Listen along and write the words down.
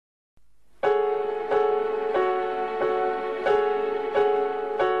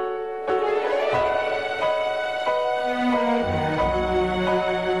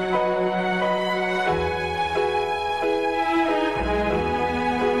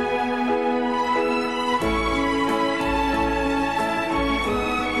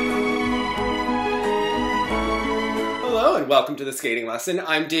welcome to the skating lesson.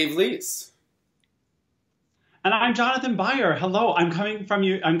 I'm Dave Lees. And I'm Jonathan Byer. Hello, I'm coming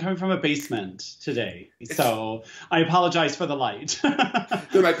from a basement today. So I apologize for the light.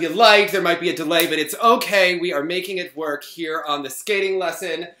 There might be a light, there might be a delay, but it's okay. We are making it work here on the skating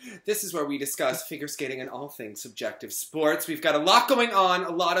lesson. This is where we discuss figure skating and all things subjective sports. We've got a lot going on,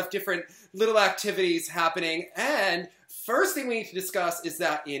 a lot of different little activities happening, and first thing we need to discuss is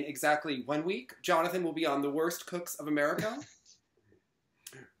that in exactly 1 week, Jonathan will be on The Worst Cooks of America.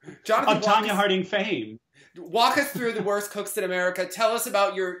 Jonathan, of Tanya Harding fame. Walk us through The Worst Cooks in America. Tell us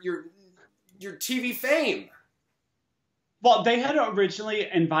about your TV fame. Well, they had originally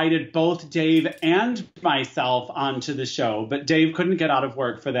invited both Dave and myself onto the show, but Dave couldn't get out of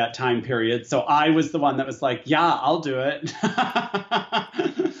work for that time period, so I was the one that was like, yeah, I'll do it.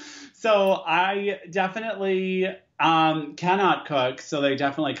 So I definitely cannot cook, so they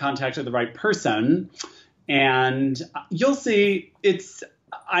definitely contacted the right person. And you'll see,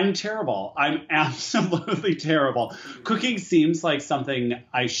 I'm terrible. I'm absolutely terrible. Cooking seems like something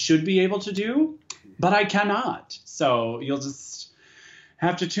I should be able to do, but I cannot. So you'll just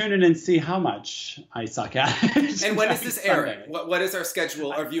have to tune in and see how much I suck at it. And when is this airing? What is our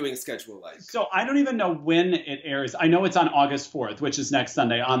schedule, our viewing schedule like? So I don't even know when it airs. I know it's on August 4th, which is next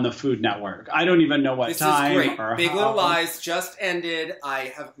Sunday on the Food Network. I don't even know what time. This is great. Or Big how. Little Lies just ended.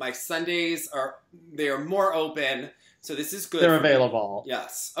 I have my Sundays they are more open. So this is good. They're available.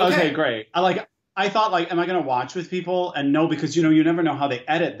 Yes. Okay, great. I thought, am I going to watch with people? And no, because, you never know how they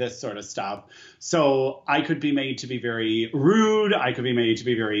edit this sort of stuff. So I could be made to be very rude. I could be made to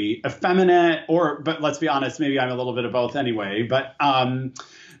be very effeminate. But let's be honest, maybe I'm a little bit of both anyway. But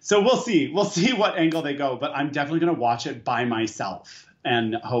so we'll see. We'll see what angle they go. But I'm definitely going to watch it by myself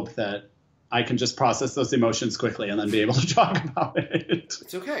and hope that I can just process those emotions quickly and then be able to talk about it.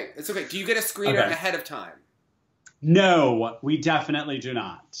 It's okay. It's okay. Do you get a screener ahead of time? No, we definitely do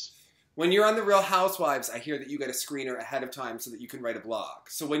not. When you're on The Real Housewives, I hear that you get a screener ahead of time so that you can write a blog.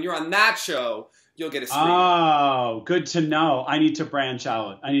 So when you're on that show, you'll get a screener. Oh, good to know. I need to branch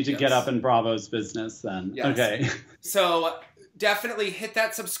out. I need to get up in Bravo's business then. Yes. Okay. So definitely hit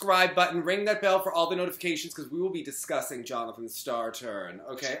that subscribe button, ring that bell for all the notifications, because we will be discussing Jonathan's star turn,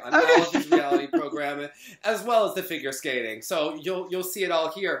 on all of his reality programming, as well as the figure skating. So you'll see it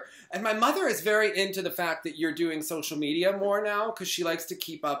all here. And my mother is very into the fact that you're doing social media more now, because she likes to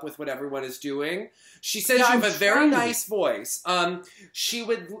keep up with what everyone is doing. She says you have a very nice voice. She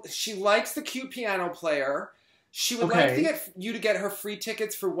likes the cute piano player. She would like to get you to get her free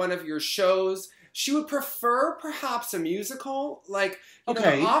tickets for one of your shows. She would prefer perhaps a musical. Like,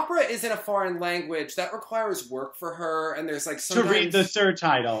 the opera is in a foreign language. That requires work for her, and there's sometimes to read the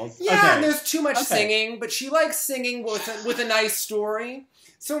surtitles. Yeah, and there's too much singing, but she likes singing with a nice story.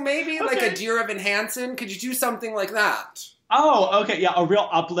 So maybe like a Dear Evan Hansen. Could you do something like that? Oh, okay, yeah, a real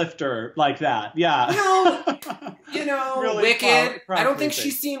uplifter like that, yeah. Really Wicked. I don't think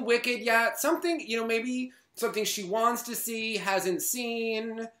she's seen Wicked yet. Something, maybe something she wants to see, hasn't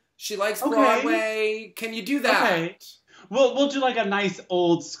seen. She likes Broadway. Can you do that? Okay. We'll do a nice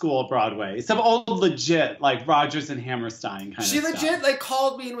old school Broadway. Some old legit, Rodgers and Hammerstein kind of stuff. She legit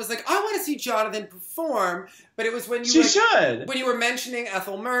called me and was like, I want to see Jonathan perform. But it was when you when you were mentioning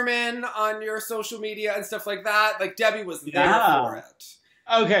Ethel Merman on your social media and stuff like that. Debbie was there for it.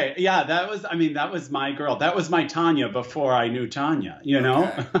 Okay, yeah, that was my girl. That was my Tanya before I knew Tanya,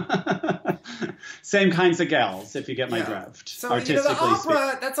 Okay. Same kinds of gals, if you get my drift. So, the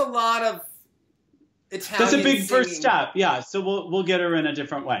opera, that's a lot of Italian That's a big singing. First step, yeah. So we'll get her in a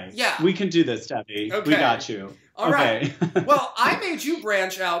different way. Yeah. We can do this, Debbie. Okay. We got you. All right. Well, I made you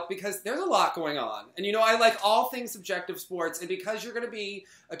branch out because there's a lot going on. And, I like all things subjective sports. And because you're going to be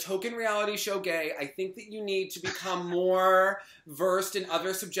a token reality show gay, I think that you need to become more versed in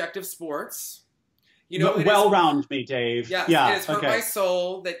other subjective sports. Well-round me, Dave. Yes, it has hurt my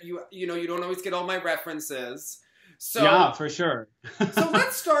soul that you don't always get all my references. So yeah, for sure. So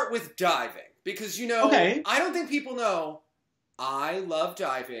let's start with diving. Because, I don't think people know I love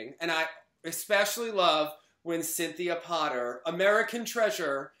diving. And I especially love when Cynthia Potter, American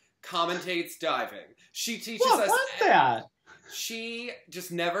Treasure, commentates diving. She teaches us. What's that? She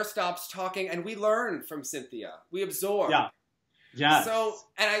just never stops talking. And we learn from Cynthia. We absorb. Yeah. Yeah. So,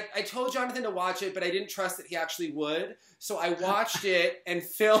 and I told Jonathan to watch it, but I didn't trust that he actually would. So I watched it and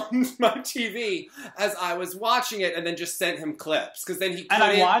filmed my TV as I was watching it and then just sent him clips. Because then he couldn't. And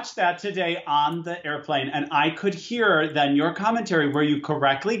I watched that today on the airplane, and I could hear then your commentary where you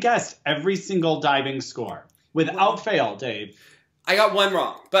correctly guessed every single diving score. Without fail, Dave. I got one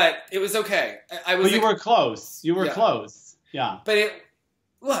wrong, but it was okay. You were close. You were close. Yeah. But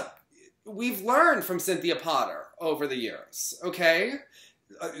look, we've learned from Cynthia Potter over the years, okay?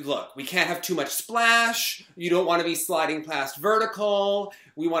 Look, we can't have too much splash. You don't want to be sliding past vertical.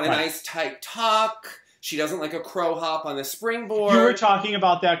 We want a nice tight tuck. She doesn't like a crow hop on the springboard. You were talking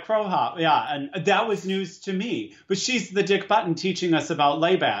about that crow hop, yeah, and that was news to me. But she's the Dick Button teaching us about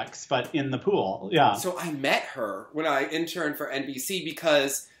laybacks, but in the pool, yeah. So I met her when I interned for NBC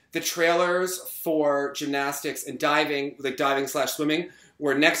because the trailers for gymnastics and diving, like diving/swimming,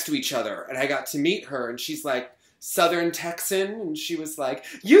 were next to each other. And I got to meet her, and she's like Southern Texan, and she was like,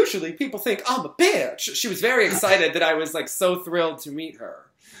 usually people think I'm a bitch. She was very excited that I was like so thrilled to meet her.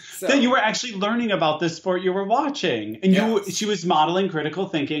 So, that you were actually learning about the sport you were watching. And she was modeling critical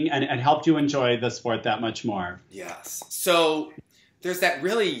thinking and helped you enjoy the sport that much more. Yes. So there's that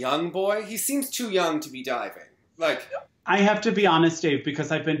really young boy. He seems too young to be diving. Like, I have to be honest, Dave,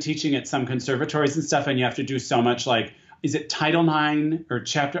 because I've been teaching at some conservatories and stuff, and you have to do so much, like, is it Title IX or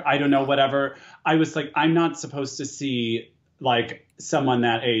chapter? I don't know, whatever. I was like, I'm not supposed to see, like, someone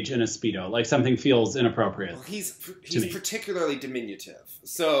that age in a Speedo. Like, something feels inappropriate. Well, he's particularly diminutive.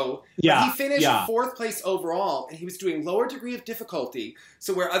 So he finished 4th place overall, and he was doing lower degree of difficulty.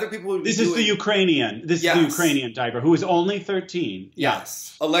 So where other people would be This is the Ukrainian diver who is only 13.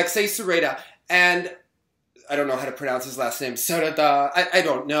 Yes. Alexei Sereda. And I don't know how to pronounce his last name. Sereda. I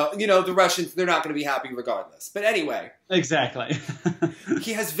don't know. You know, the Russians, they're not going to be happy regardless. But anyway. Exactly.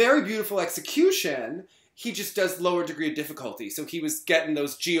 He has very beautiful execution. He just does lower degree of difficulty. So he was getting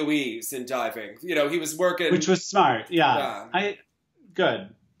those GOEs in diving. You know, he was working. Which was smart. Yeah. Good.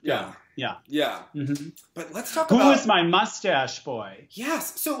 Yeah. Yeah. Yeah. Mm-hmm. But let's talk about... Who is my mustache boy?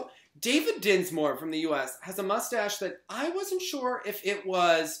 Yes. So David Dinsmore from the U.S. has a mustache that I wasn't sure if it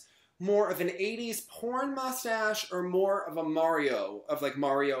was more of an 80s porn mustache or more of a Mario, of like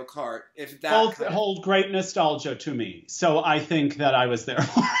Mario Kart. If that both hold great nostalgia to me. So I think that I was there.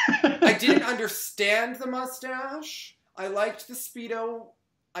 I didn't understand the mustache. I liked the Speedo.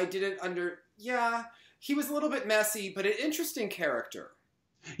 I didn't he was a little bit messy, but an interesting character.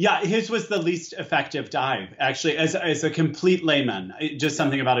 Yeah, his was the least effective dive, actually, as a complete layman. Just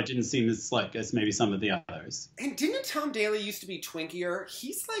something about it didn't seem as slick as maybe some of the others. And didn't Tom Daly used to be twinkier?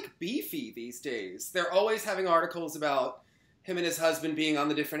 He's like beefy these days. They're always having articles about him and his husband being on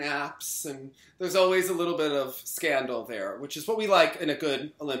the different apps, and there's always a little bit of scandal there, which is what we like in a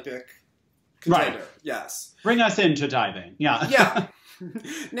good Olympic contender. Right. Yes. Bring us into diving. Yeah. Yeah.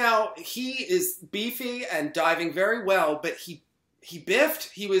 Now, he is beefy and diving very well, but he biffed.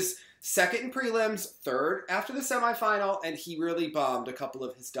 He was second in prelims, third after the semifinal, and he really bombed a couple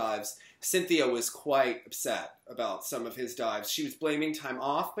of his dives. Cynthia was quite upset about some of his dives. She was blaming time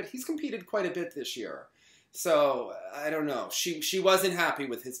off, but he's competed quite a bit this year. So, I don't know. She wasn't happy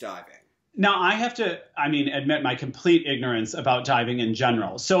with his diving. Now, I have to, admit my complete ignorance about diving in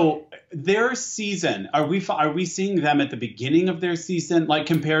general. So, their season, are we seeing them at the beginning of their season, like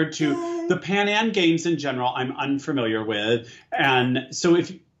compared to the Pan Am Games in general? I'm unfamiliar with, and so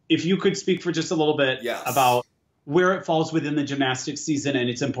if you could speak for just a little bit about where it falls within the gymnastics season and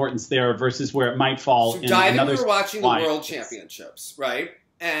its importance there versus where it might fall in diving, another. We were watching the World Championships, right?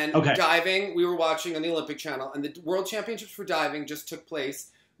 And diving, we were watching on the Olympic Channel, and the World Championships for diving just took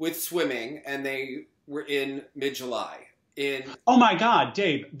place with swimming, and they were in mid-July. Oh my God,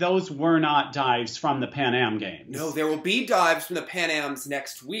 Dave, those were not dives from the Pan Am Games. No, there will be dives from the Pan Ams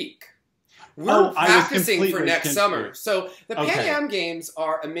next week. We're practicing for next summer. So the Pan Am Games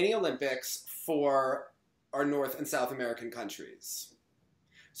are a mini Olympics for our North and South American countries.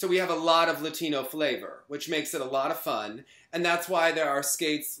 So we have a lot of Latino flavor, which makes it a lot of fun. And that's why there are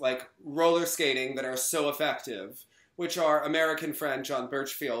skates like roller skating that are so effective, which our American friend John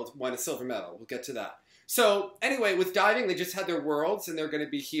Burchfield won a silver medal. We'll get to that. So anyway, with diving, they just had their worlds, and they're going to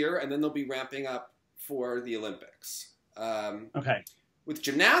be here, and then they'll be ramping up for the Olympics. With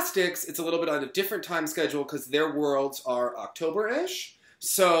gymnastics, it's a little bit on a different time schedule because their worlds are October-ish.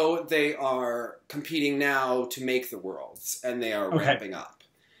 So they are competing now to make the worlds, and they are ramping up.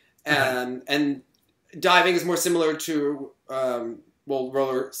 And diving is more similar to...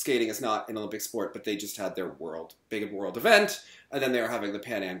 roller skating is not an Olympic sport, but they just had their big world event, and then they were having the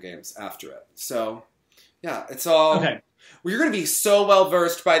Pan Am Games after it. So, yeah, it's all... Well, you're going to be so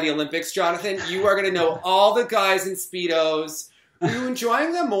well-versed by the Olympics, Jonathan. You are going to know all the guys in Speedos. Are you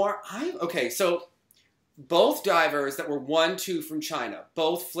enjoying them more? So both divers that were 1-2 from China,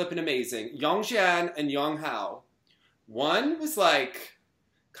 both flipping amazing, Yang Jian and Yang Hao. One was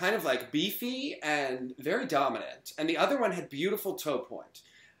kind of like beefy and very dominant. And the other one had beautiful toe point.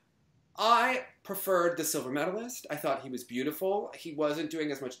 I preferred the silver medalist. I thought he was beautiful. He wasn't doing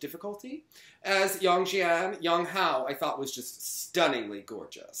as much difficulty as Yang Jian. Yang Hao, I thought, was just stunningly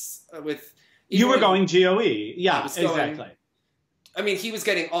gorgeous. With, You were going GOE. Yeah, exactly. I mean, he was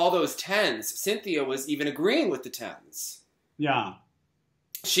getting all those 10s. Cynthia was even agreeing with the 10s. Yeah.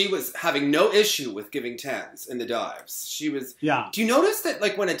 She was having no issue with giving 10s in the dives. She was... Yeah. Do you notice that,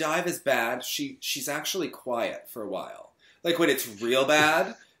 like, when a dive is bad, she's actually quiet for a while? Like, when it's real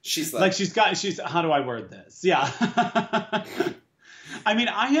bad, she's like... Like, how do I word this? Yeah. I mean,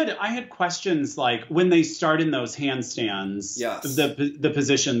 I had questions, like, when they start in those handstands, yes. the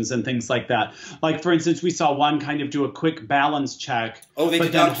positions and things like that. Like, for instance, we saw one kind of do a quick balance check. Oh, they but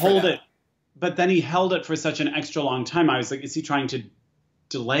did then that hold it. But then he held it for such an extra long time. I was like, is he trying to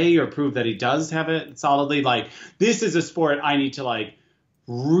delay or prove that he does have it solidly? Like, this is a sport I need to, like,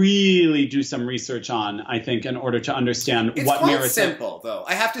 really do some research on, I think, in order to understand what merits. It's quite simple, though.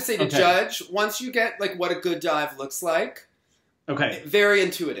 I have to say, to judge, once you get, like, what a good dive looks like, very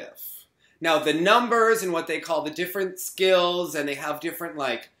intuitive. Now, the numbers and what they call the different skills, and they have different,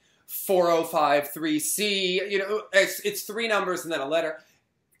 like, 405, 3C, you know, it's 3 numbers and then a letter.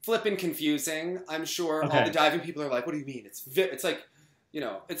 Flippin' confusing. I'm sure all the diving people are like, what do you mean? It's like, you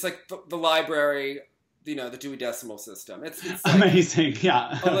know, it's like the library, you know, the Dewey Decimal System. It's like amazing,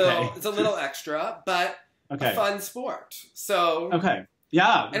 yeah. It's a little extra, but a fun sport. So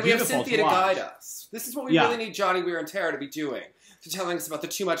yeah, and we have Cynthia to guide us. This is what we really need Johnny Weir and Tara to be doing, to telling us about the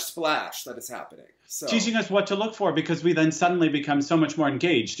too much splash that is happening. So teaching us what to look for, because we then suddenly become so much more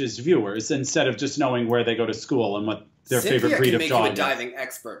engaged as viewers instead of just knowing where they go to school and what their favorite breed of dog is. Cynthia can make you a diving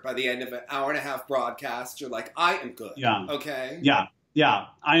expert by the end of an hour-and-a-half broadcast. You're like, I am good. Yeah. Okay. Yeah. Yeah,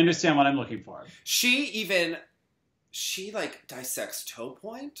 I understand what I'm looking for. She like dissects toe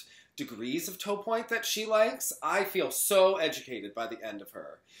point, degrees of toe point that she likes. I feel so educated by the end of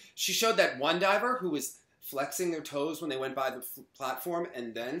her. She showed that one diver who was flexing their toes when they went by the platform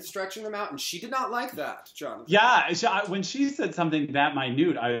and then stretching them out, and she did not like that, Jonathan. Yeah, when she said something that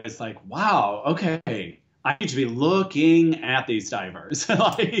minute, I was like, wow, okay. I need to be looking at these divers.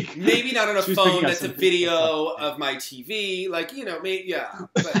 Like, maybe not on a phone that's a video of my TV. Like, you know,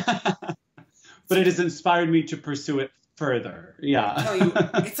 but but it has inspired me to pursue it further. Yeah. I tell you,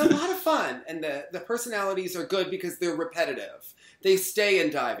 it's a lot of fun. And the personalities are good because they're repetitive. They stay in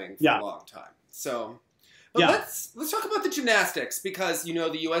diving for a long time. So, but let's talk about the gymnastics, because, you know,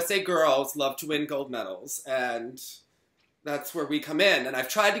 the USA girls love to win gold medals, and that's where we come in. And I've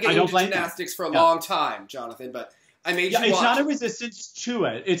tried to get into gymnastics for a long time, Jonathan, but I made you watch. It's not a resistance to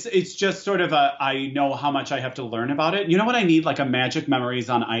it. It's just sort of I know how much I have to learn about it. You know what I need? Like a magic memories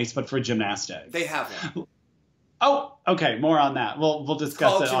on ice, but for gymnastics. They have one. Oh, okay. More on that. We'll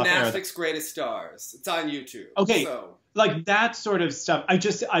discuss it off air. Gymnastics Greatest Stars. It's on YouTube. Okay. So. Like that sort of stuff.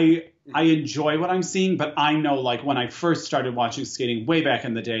 I enjoy what I'm seeing, but I know, like, when I first started watching skating way back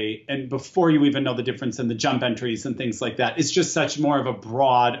in the day, and before you even know the difference in the jump entries and things like that, it's just such more of a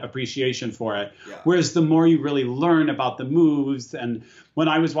broad appreciation for it. Yeah. Whereas the more you really learn about the moves, and when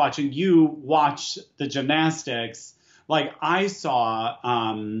I was watching you watch the gymnastics, like, I saw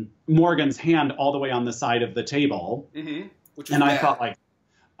Morgan's hand all the way on the side of the table, which was bad. I thought, like,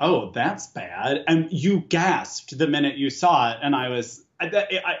 oh, that's bad. And you gasped the minute you saw it, and I was...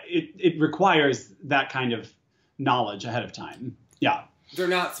 It requires that kind of knowledge ahead of time. Yeah. They're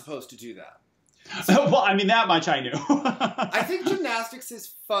not supposed to do that. So, well, I mean, that much I knew. I think gymnastics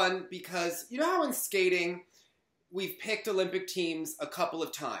is fun because, you know how in skating, we've picked Olympic teams a couple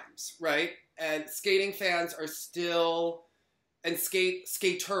of times, right? And skating fans are still, and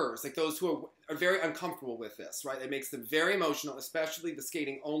skaters, like those who are very uncomfortable with this, right? It makes them very emotional, especially the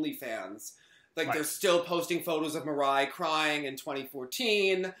skating only fans. Like, they're still posting photos of Mariah crying in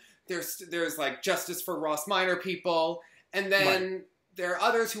 2014. There's like justice for Ross Minor people. And then there are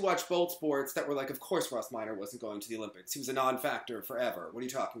others who watch both sports that were like, of course Ross Minor wasn't going to the Olympics. He was a non-factor forever. What are you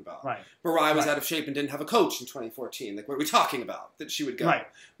talking about? Right. Mariah was out of shape and didn't have a coach in 2014. Like, what are we talking about? That she would go.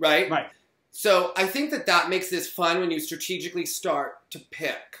 Right? So I think that makes this fun when you strategically start to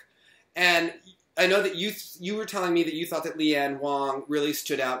pick. And I know that you were telling me that you thought that Leanne Wong really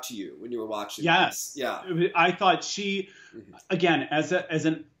stood out to you when you were watching. Yes. This. Yeah. I thought she, again, as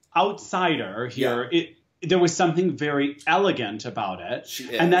an outsider here, there was something very elegant about it. She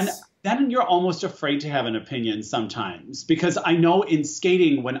is. And then you're almost afraid to have an opinion sometimes, because I know in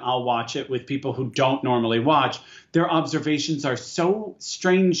skating, when I'll watch it with people who don't normally watch, their observations are so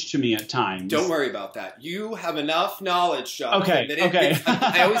strange to me at times. Don't worry about that. You have enough knowledge, Jonathan. Okay.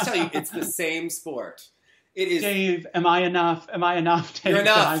 I always tell you, it's the same sport. It is. Dave, am I enough? Am I enough, Dave? You're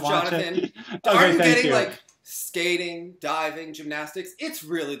enough, Jonathan. Okay, are you getting you. skating, diving, gymnastics? It's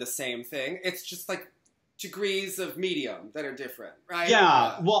really the same thing. It's just like degrees of medium that are different, right?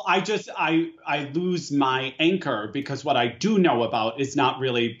 Yeah. Well, I lose my anchor because what I do know about is not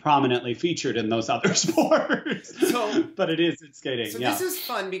really prominently featured in those other sports. But it is in skating. So this is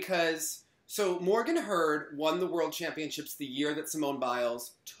fun because Morgan Hurd won the World Championships the year that Simone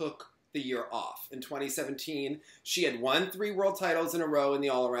Biles took the year off. In 2017, she had won 3 world titles in a row in the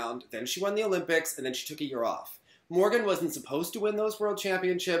all-around. Then she won the Olympics, and then she took a year off. Morgan wasn't supposed to win those World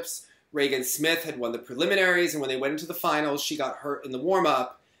Championships. Regan Smith had won the preliminaries, and when they went into the finals, she got hurt in the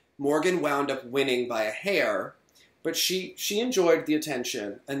warm-up. Morgan wound up winning by a hair, but she enjoyed the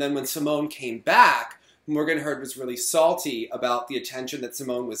attention. And then when Simone came back, Morgan Hurd was really salty about the attention that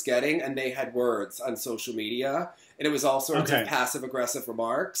Simone was getting, and they had words on social media, and it was all sorts of passive-aggressive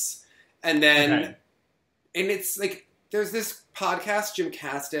remarks. And then, and it's like, there's this podcast,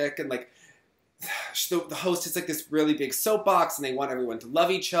 Gymcastic, and like, the host is like this really big soapbox, and they want everyone to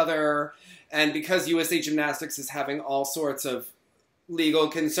love each other. And because USA Gymnastics is having all sorts of legal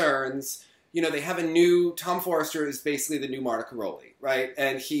concerns, you know, they have a new, Tom Forrester is basically the new Marta Caroli, right?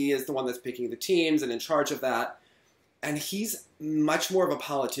 And he is the one that's picking the teams and in charge of that. And he's much more of a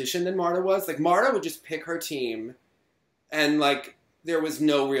politician than Marta was. Like, Marta would just pick her team, and like, there was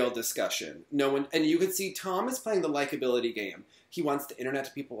no real discussion. No one, and you could see Tom is playing the likability game. He wants the internet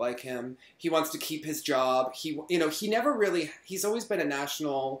to people like him. He wants to keep his job. He never really, he's always been a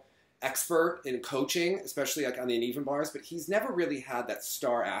national expert in coaching, especially like on the uneven bars, but he's never really had that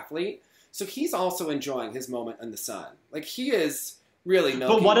star athlete. So he's also enjoying his moment in the sun. Like, he is really no.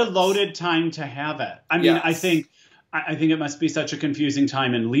 But what a loaded time to have it. I mean, I think it must be such a confusing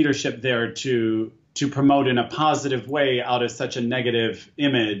time in leadership there to promote in a positive way out of such a negative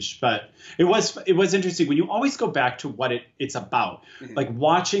image. But it was interesting when you always go back to what it's about, like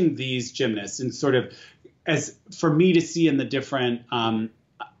watching these gymnasts and sort of, as for me to see in the different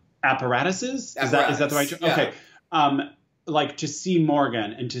apparatuses. Is that the right term? Yeah. Okay. Like to see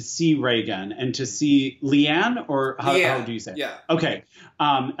Morgan and to see Regan and to see Leanne, or how do you say it? Yeah. Okay.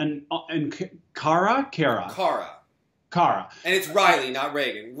 And Cara. And it's Riley, not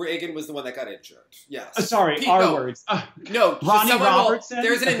Reagan. Reagan was the one that got injured. Yes. Sorry, words. No, Ronnie Robertson?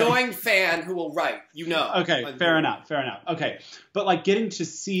 There's an annoying fan who will write, you know. Okay, fair enough. Okay. But like getting to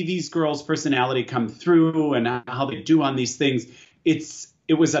see these girls' personality come through and how they do on these things,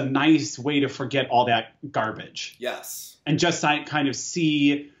 it was a nice way to forget all that garbage. Yes. And just kind of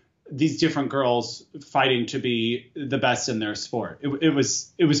see these different girls fighting to be the best in their sport. It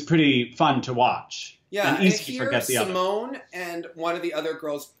was pretty fun to watch. Yeah, and here Simone and one of the other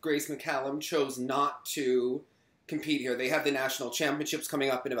girls, Grace McCallum, chose not to compete here. They have the national championships coming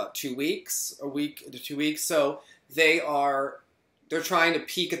up in about 2 weeks, a week to 2 weeks. So they're trying to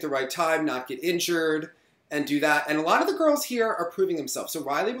peak at the right time, not get injured, and do that. And a lot of the girls here are proving themselves. So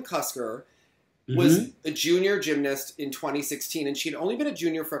Riley McCusker was a junior gymnast in 2016, and she'd only been a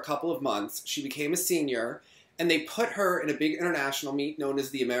junior for a couple of months. She became a senior, and they put her in a big international meet known as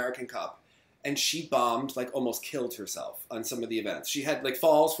the American Cup. And she bombed, like almost killed herself on some of the events. She had like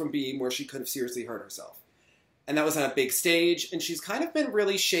falls from beam where she could have seriously hurt herself. And that was on a big stage. And she's kind of been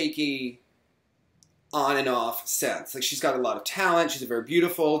really shaky on and off since. Like, she's got a lot of talent. She's a very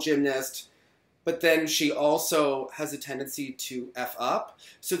beautiful gymnast. But then she also has a tendency to F up.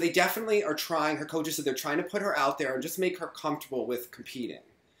 So they definitely are trying, her coaches said they're trying to put her out there and just make her comfortable with competing.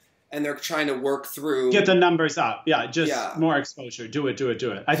 And they're trying to work through. Get the numbers up. Yeah, more exposure. Do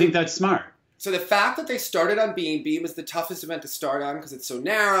it. I think that's smart. So the fact that they started on beam is the toughest event to start on because it's so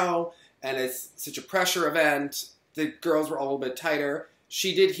narrow and it's such a pressure event. The girls were all a little bit tighter.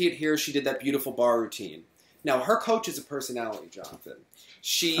 She did heat here. She did that beautiful bar routine. Now, her coach is a personality, Jonathan.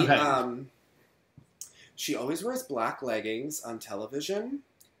 She always wears black leggings on television,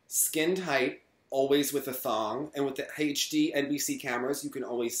 skin tight, always with a thong, and with the HD NBC cameras, you can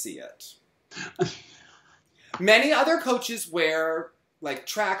always see it. Many other coaches wear like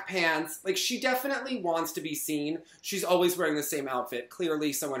track pants. Like, she definitely wants to be seen. She's always wearing the same outfit.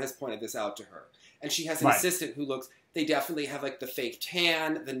 Clearly, someone has pointed this out to her. And she has an assistant who they definitely have like the fake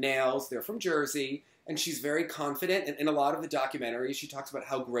tan, the nails. They're from Jersey. And she's very confident. And in a lot of the documentaries, she talks about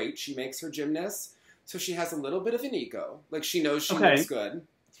how great she makes her gymnasts. So she has a little bit of an ego. Like, she knows she looks good.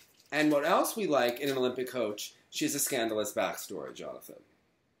 And what else we like in an Olympic coach, she has a scandalous backstory, Jonathan.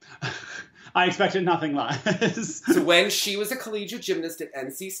 I expected nothing less. So when she was a collegiate gymnast at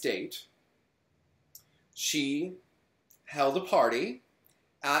NC State, she held a party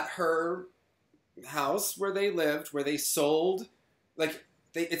at her house where they lived, where they sold,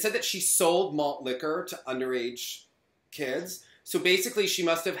 it said that she sold malt liquor to underage kids. So basically she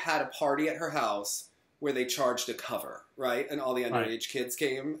must have had a party at her house where they charged a cover, right? And all the underage kids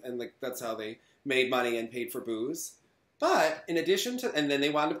came, and like that's how they made money and paid for booze. But in addition to, and then they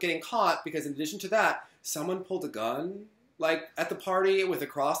wound up getting caught because in addition to that, someone pulled a gun like at the party with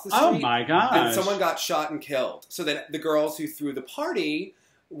across the street. Oh my gosh. And someone got shot and killed. So then the girls who threw the party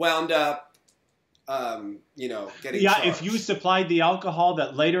wound up, getting charged. If you supplied the alcohol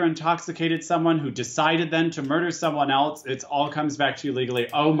that later intoxicated someone who decided then to murder someone else, it all comes back to you legally.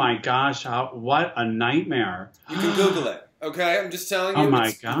 Oh my gosh, what a nightmare. You can Google it. Okay, I'm just telling you. Oh my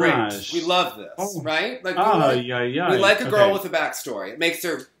it's gosh, great. We love this, right? Like, we like a girl with a backstory. It makes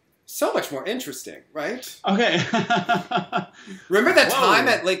her so much more interesting, right? Okay. Remember that time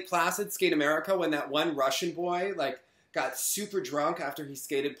at Lake Placid, Skate America, when that one Russian boy got super drunk after he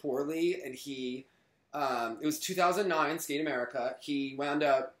skated poorly, and he, it was 2009, Skate America. He wound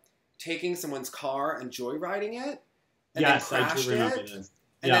up taking someone's car and joyriding it, and then crashed I do remember this.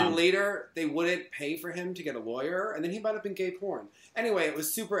 And then later, they wouldn't pay for him to get a lawyer, and then he might have been gay porn. Anyway, it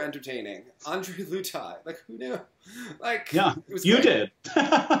was super entertaining. Andre Lutai, who knew? It was you great. did.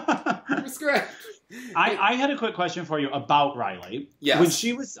 It was great. I had a quick question for you about Riley. Yes. When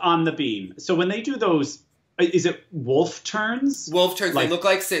she was on the beam, so when they do those, is it wolf turns? Wolf turns, they look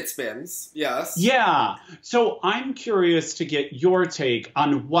like sit spins, yes. Yeah. So I'm curious to get your take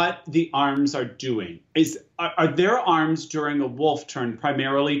on what the arms are doing. Are their arms during a wolf turn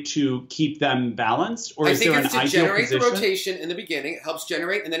primarily to keep them balanced? Or is there an ideal position? I think it's to generate the rotation in the beginning. It helps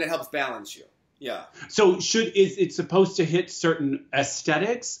generate, and then it helps balance you. Yeah. So is it supposed to hit certain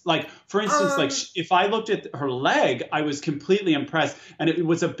aesthetics? For instance, if I looked at her leg, I was completely impressed, and it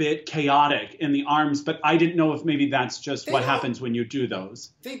was a bit chaotic in the arms, but I didn't know if maybe that's just what happens when you do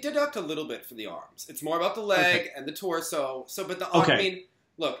those. They deduct a little bit for the arms. It's more about the leg and the torso. So, but the arm, I mean,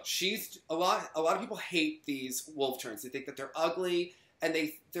 look, she's a lot of people hate these wolf turns. They think that they're ugly, and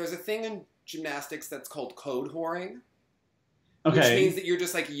there's a thing in gymnastics that's called code whoring. Okay. Which means that you're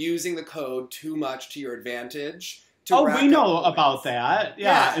just using the code too much to your advantage. We know about that.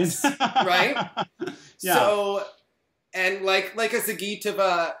 Yeah. Yes. Right? Yeah. So, and like a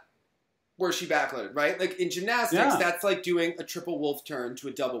Zagitova where she backloaded, right? In gymnastics, that's like doing a triple wolf turn to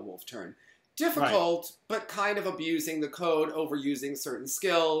a double wolf turn. Difficult, but kind of abusing the code, overusing certain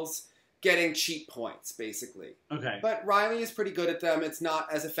skills, getting cheat points, basically. Okay. But Riley is pretty good at them. It's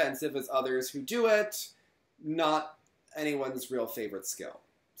not as offensive as others who do it. Not anyone's real favorite skill.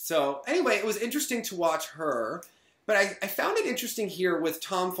 So anyway, it was interesting to watch her, but I found it interesting here with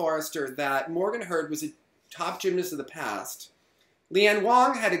Tom Forrester that Morgan Hurd was a top gymnast of the past. Leanne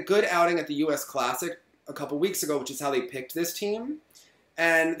Wong had a good outing at the U.S. Classic a couple weeks ago, which is how they picked this team.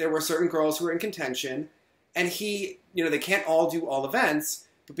 And there were certain girls who were in contention. And they can't all do all events,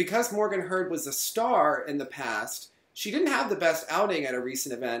 but because Morgan Hurd was a star in the past, she didn't have the best outing at a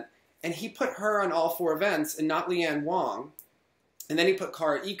recent event. And he put her on all 4 events and not Leanne Wong. And then he put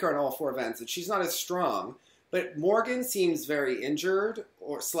Cara Eaker on all 4 events. And she's not as strong. But Morgan seems very injured,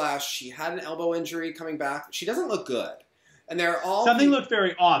 / she had an elbow injury coming back. She doesn't look good. And they're all... Something looked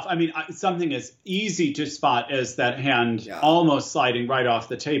very off. I mean, something as easy to spot as that hand almost sliding right off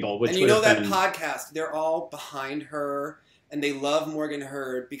the table. Which and that podcast, they're all behind her. And they love Morgan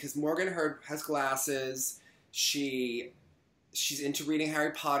Hurd because Morgan Hurd has glasses. She's into reading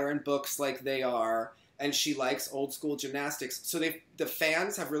Harry Potter and books like they are, and she likes old school gymnastics. So the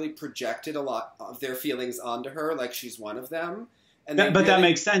fans have really projected a lot of their feelings onto her, like she's one of them. And that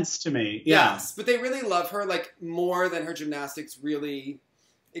makes sense to me. Yeah. Yes, but they really love her more than her gymnastics really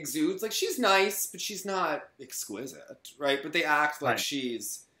exudes. She's nice, but she's not exquisite, right? But they act like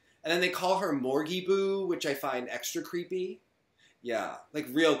she's, and then they call her Morgie Boo, which I find extra creepy. Yeah,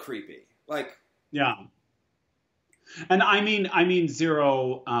 real creepy. Yeah. And I mean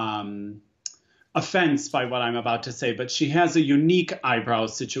zero offense by what I'm about to say, but she has a unique eyebrow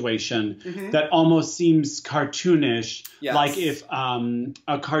situation that almost seems cartoonish, like if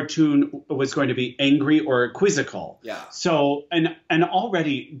a cartoon was going to be angry or quizzical. Yeah. So, and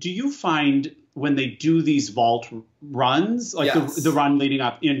already, do you find when they do these vault runs, the run leading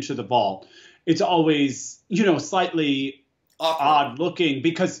up into the vault, it's always, slightly odd looking,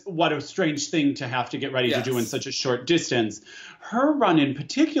 because what a strange thing to have to get ready to do in such a short distance. Her run in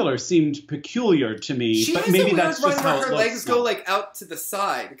particular seemed peculiar to me, but maybe that's just how it looks. Her legs go out to the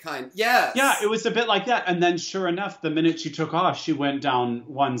side, Yes. Yeah, it was a bit like that. And then sure enough, the minute she took off, she went down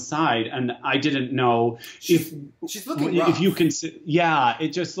one side, and I didn't know she's looking rough. If you can. Yeah, it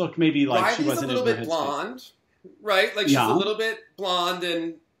just looked maybe like Riley's she wasn't a little bit blonde, right? She's a little bit blonde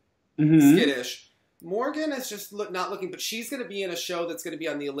and skittish. Morgan is just not looking, but she's going to be in a show that's going to be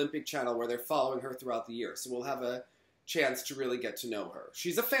on the Olympic Channel where they're following her throughout the year. So we'll have a chance to really get to know her.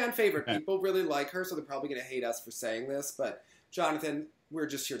 She's a fan favorite. People really like her, so they're probably going to hate us for saying this. But Jonathan, we're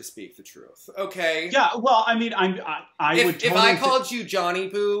just here to speak the truth. Okay? Yeah, well, I mean, I would totally... If I called you Johnny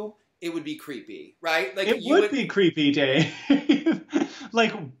Boo, it would be creepy, right? Like it would be creepy, Dave.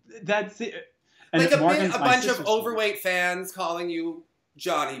 Like, that's it. And like a bunch of overweight fans calling you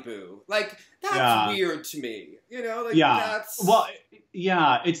Johnny Boo. Like, that's weird to me. You know? Like, that's... Well,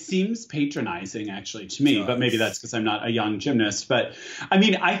 yeah, it seems patronizing, actually, to me. But maybe that's because I'm not a young gymnast. But, I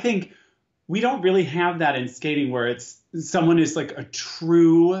mean, I think we don't really have that in skating where it's someone is like a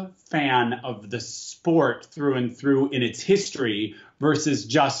true fan of the sport through and through in its history versus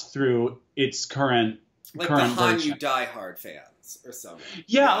just through its current like current the version. Hanyu diehard fans or something.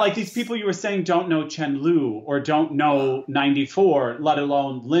 Yeah, like these people you were saying don't know Chen Lu or don't know 94, let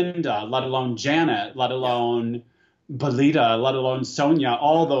alone Linda, let alone Janet, let alone Belita, let alone Sonia,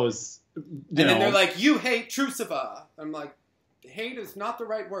 all those. And then they're like, you hate Trusova. I'm like, hate is not the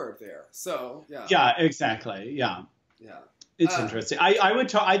right word there. So, yeah. Yeah, exactly. Yeah. Yeah. It's interesting.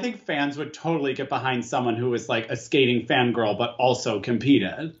 I think fans would totally get behind someone who was like a skating fangirl, but also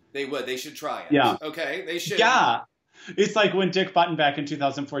competed. They would. They should try it. Yeah. Okay. They should. Yeah. It's like when Dick Button back in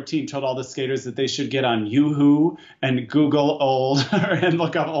 2014 told all the skaters that they should get on Yoo-Hoo and Google old and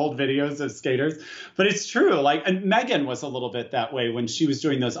look up old videos of skaters. But it's true. Like, and Megan was a little bit that way when she was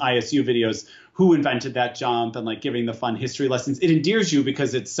doing those ISU videos. Who invented that jump and like giving the fun history lessons? It endears you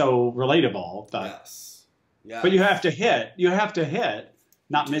because it's so relatable. But, yes. Yeah. But you have to hit. You have to hit,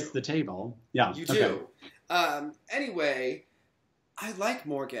 not miss the table. Yeah. You do. Anyway, I like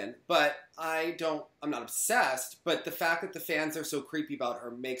Morgan, but I'm not obsessed, but the fact that the fans are so creepy about her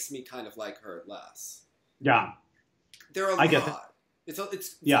makes me kind of like her less. Yeah. There are a lot. It's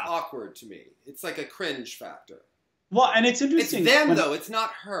awkward to me. It's like a cringe factor. Well, and it's interesting. It's them, though. It's not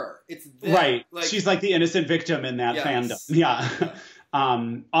her. It's them. Right. Like, she's like the innocent victim in that fandom. Yeah.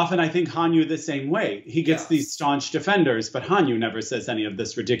 Often I think Hanyu the same way. He gets these staunch defenders, but Hanyu never says any of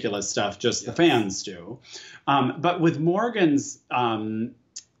this ridiculous stuff. Just the fans do. But with Morgan's, some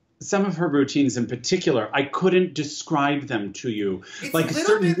of her routines in particular, I couldn't describe them to you. It's like a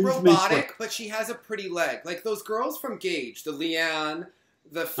little bit robotic, but she has a pretty leg. Like those girls from Gage, the Leanne,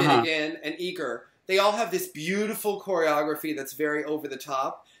 the Finnegan, and Eaker, they all have this beautiful choreography that's very over the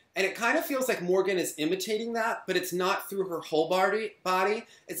top. And it kind of feels like Morgan is imitating that, but it's not through her whole body.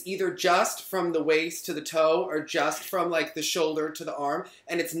 It's either just from the waist to the toe or just from like the shoulder to the arm.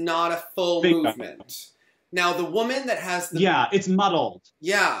 And it's not a full movement. Now, the woman that has the... Yeah, it's muddled.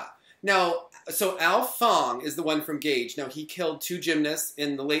 Yeah. Now, so Al Fong is the one from Gage. Now, he killed 2 gymnasts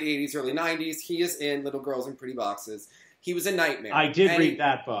in the late 80s, early 90s. He is in Little Girls in Pretty Boxes. He was a nightmare. I did read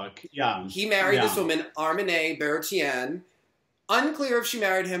that book. Yeah. He married this woman, Armenée Bertien. Unclear if she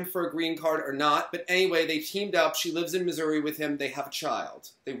married him for a green card or not, but anyway, they teamed up. She lives in Missouri with him. They have a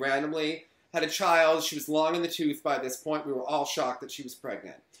child. They randomly had a child. She was long in the tooth by this point. We were all shocked that she was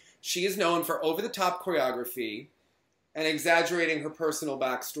pregnant. She is known for over-the-top choreography and exaggerating her personal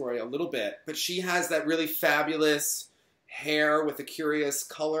backstory a little bit, but she has that really fabulous hair with a curious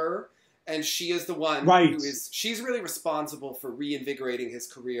color, and she is the one who is... She's really responsible for reinvigorating his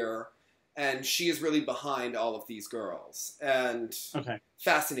career. And she is really behind all of these girls. And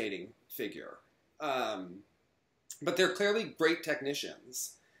fascinating figure. But they're clearly great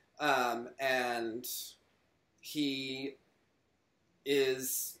technicians. And he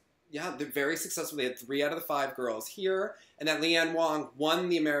is, they're very successful. They had 3 out of the 5 girls here. And that Leanne Wong won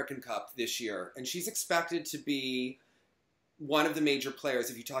the American Cup this year. And she's expected to be one of the major players.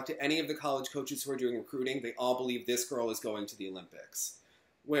 If you talk to any of the college coaches who are doing recruiting, they all believe this girl is going to the Olympics.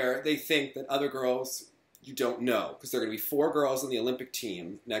 Where they think that other girls, you don't know. Because there are going to be 4 girls on the Olympic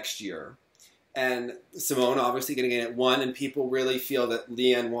team next year. And Simone obviously getting in at 1. And people really feel that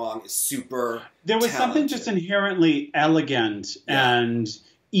Leanne Wong is super There was something just inherently elegant and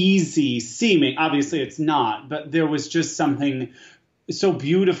easy seeming. Obviously it's not. But there was just something so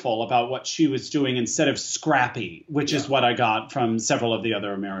beautiful about what she was doing instead of scrappy, which is what I got from several of the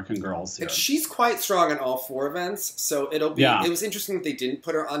other American girls here. And she's quite strong in all 4 events, so it'll be... It was interesting that they didn't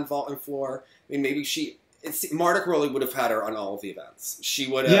put her on vault and floor. I mean, maybe Marta Caroli would have had her on all of the events. She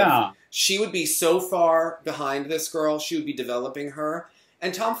would have... Yeah. She would be so far behind this girl. She would be developing her.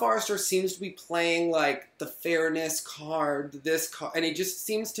 And Tom Forrester seems to be playing, like, the fairness card, this card, and he just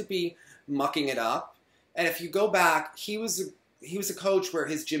seems to be mucking it up. And if you go back, he was a coach where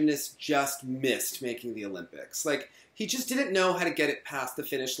his gymnasts just missed making the Olympics. Like, he just didn't know how to get it past the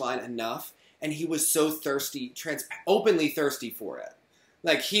finish line enough, and he was so thirsty, openly thirsty for it.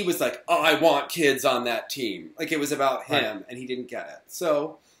 Like, he was like, oh, I want kids on that team. Like, it was about him, and he didn't get it.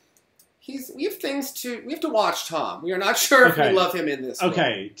 So, we have to watch Tom. We are not sure if we love him in this.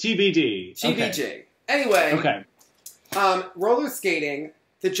 Okay, TBD. TBD. Okay. Anyway. Okay. Roller skating.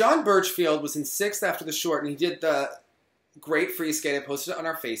 The John Burchfield was in 6th after the short, and he did the great free skate. I posted it on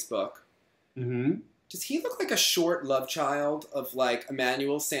our Facebook. Mm-hmm. Does he look like a short love child of like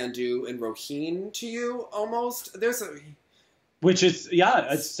Emmanuel Sandou and Roheen to you, almost? Which is,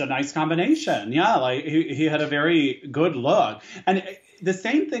 it's a nice combination. Yeah, like he had a very good look. And the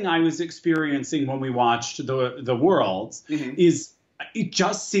same thing I was experiencing when we watched the Worlds is it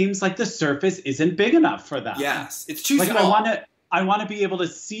just seems like the surface isn't big enough for them. Yes, it's too small. I want to be able to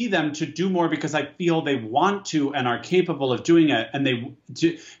see them to do more because I feel they want to and are capable of doing it. And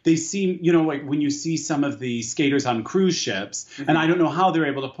they seem, like when you see some of the skaters on cruise ships, and I don't know how they're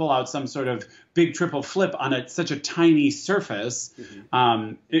able to pull out some sort of big triple flip on such a tiny surface.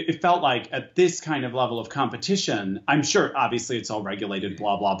 It felt like at this kind of level of competition, I'm sure obviously it's all regulated,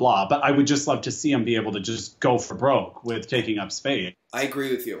 blah, blah, blah. But I would just love to see them be able to just go for broke with taking up space. I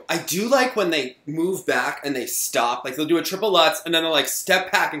agree with you. I do like when they move back and they stop. Like they'll do a triple Lutz and then they'll like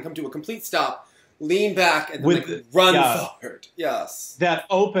step back and come to a complete stop, lean back and then run forward. Yes. That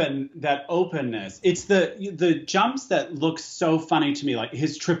openness. It's the jumps that look so funny to me, like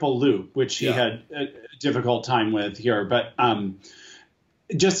his triple loop, which he had a difficult time with here, but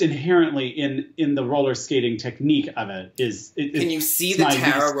just inherently in the roller skating technique of it is. Can you see the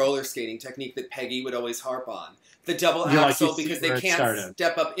Tara roller skating technique that Peggy would always harp on? The double axel, because they can't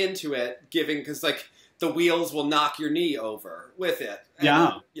step up into it, because like the wheels will knock your knee over with it.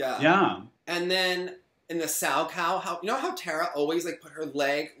 And And then in the sow cow, how Tara always like put her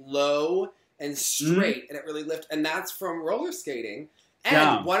leg low and straight, and it really lifted, and that's from roller skating.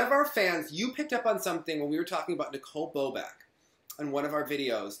 And one of our fans, you picked up on something when we were talking about Nicole Bobek on one of our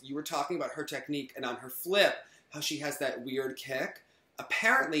videos. You were talking about her technique and on her flip, how she has that weird kick.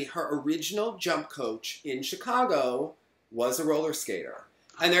 Apparently, her original jump coach in Chicago was a roller skater.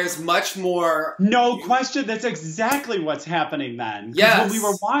 And there's much more. No question. That's exactly what's happening then. Yes. When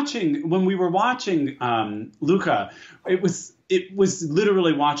we were watching Luca, it was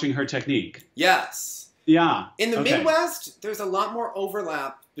literally watching her technique. Yes. Yeah. In the Midwest, there's a lot more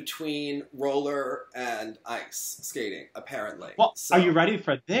overlap between roller and ice skating, apparently. Well, are you ready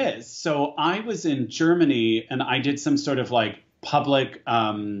for this? So I was in Germany and I did some sort of like public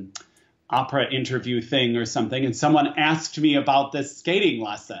opera interview thing or something, and someone asked me about this skating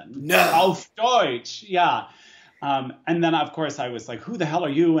lesson. No. Auf Deutsch. Yeah. And then, of course, I was like, who the hell are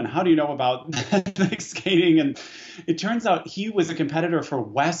you? And how do you know about skating? And it turns out he was a competitor for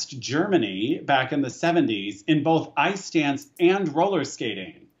West Germany back in the 70s in both ice dance and roller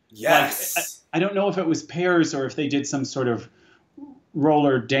skating. Yes. Like, I don't know if it was pairs or if they did some sort of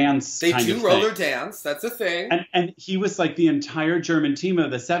roller dance. They do roller dance. That's a thing. And he was like the entire German team of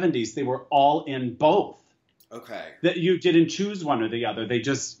the 70s. They were all in both. Okay. That you didn't choose one or the other.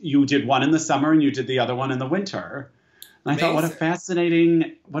 You did one in the summer and you did the other one in the winter. And I thought, what a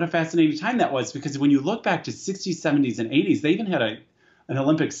fascinating time that was, because when you look back to 60s, 70s, and 80s, they even had an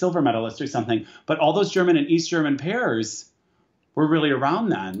Olympic silver medalist or something. But all those German and East German pairs were really around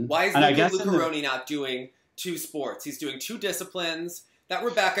then. Why is Luca Roney not doing two sports? He's doing two disciplines. That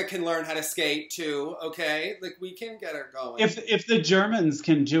Rebecca can learn how to skate too, okay? Like, we can get her going. If the Germans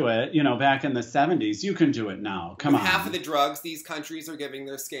can do it, back in the 70s, you can do it now. Come on. Half of the drugs these countries are giving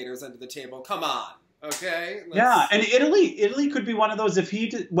their skaters under the table. Come on, okay? Yeah, and Italy could be one of those if he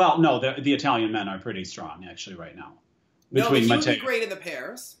did. Well, no, the Italian men are pretty strong, actually, right now. He would be great in the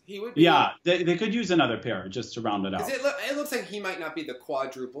pairs. He would be. Yeah, they could use another pair just to round it out. It looks like he might not be the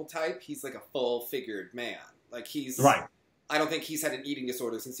quadruple type. He's like a full-figured man. Like, he's... Right. I don't think he's had an eating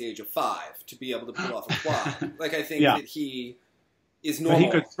disorder since the age of 5 to be able to pull off a quad. Like, I think that he is normal. But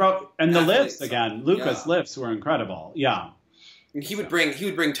he could throw, and the lifts again. Lucas' lifts were incredible. Yeah, and he would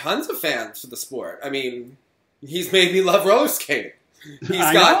bring tons of fans to the sport. I mean, he's made me love roller skating. He's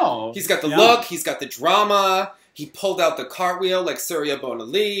got the look. He's got the drama. He pulled out the cartwheel like Surya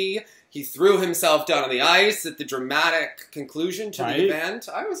Bonali. He threw himself down on the ice at the dramatic conclusion to the event.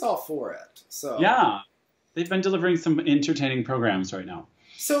 I was all for it. So yeah. They've been delivering some entertaining programs right now.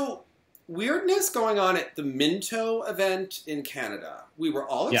 So, weirdness going on at the Minto event in Canada. We were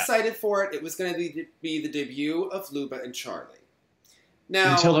all excited for it. It was going to be the debut of Luba and Charlie.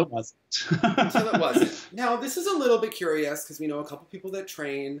 Now, until it wasn't. Now, this is a little bit curious because we know a couple people that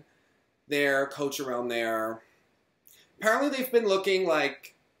train there, coach around there. Apparently, they've been looking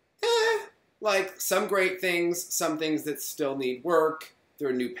like some great things, some things that still need work. They're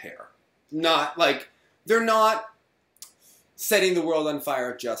a new pair. They're not setting the world on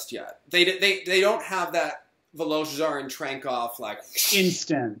fire just yet. They don't have that Volozhar and Trankov like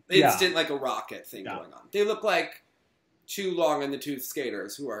instant like a rocket thing going on. They look like two long in the tooth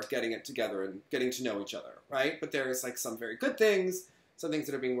skaters who are getting it together and getting to know each other, right? But there's like some very good things, some things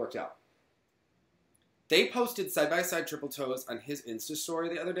that are being worked out. They posted side-by-side triple toes on his Insta story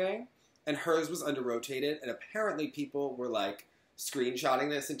the other day, and hers was under-rotated, and apparently people were like screenshotting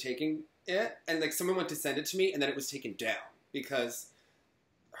this and taking it, and like someone went to send it to me, and then it was taken down because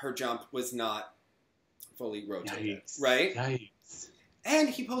her jump was not fully rotated, Yikes. right? Yikes. And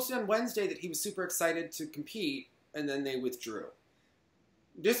he posted on Wednesday that he was super excited to compete, and then they withdrew.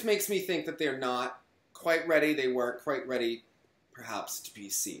 This makes me think that they're not quite ready. They weren't quite ready, perhaps, to be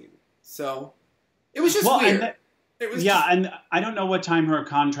seen. So it was just weird. And I don't know what time her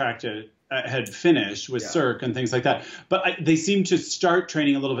contract had finished with Cirque and things like that. But they seem to start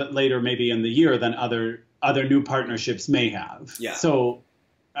training a little bit later, maybe in the year, than other new partnerships may have. Yeah. So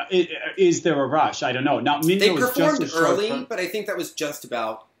is there a rush? I don't know. Now, Minto they performed early, but I think that was just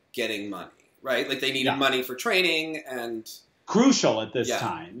about getting money, right? Like they needed money for training and crucial at this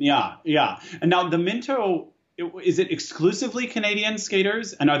time. Yeah, yeah. And now the Minto, is it exclusively Canadian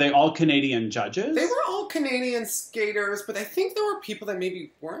skaters, and are they all Canadian judges? They were all Canadian skaters, but I think there were people that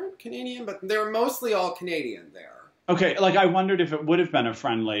maybe weren't Canadian, but they were mostly all Canadian there. Okay, like I wondered if it would have been a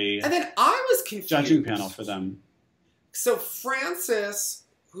friendly and then I was confused. Judging panel for them. So Francis,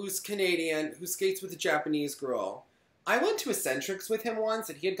 who's Canadian, who skates with a Japanese girl, I went to Eccentrics with him once,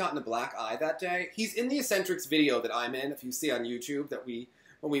 and he had gotten a black eye that day. He's in the Eccentrics video that I'm in, if you see on YouTube, that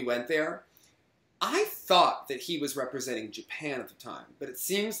when we went there. I thought that he was representing Japan at the time, but it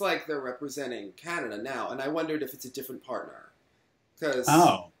seems like they're representing Canada now, and I wondered if it's a different partner. Because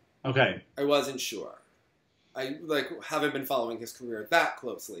I wasn't sure. I haven't been following his career that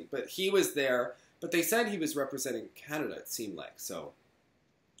closely, but he was there. But they said he was representing Canada, it seemed like. So,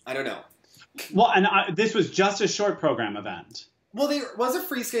 I don't know. Well, and this was just a short program event. Well, there was a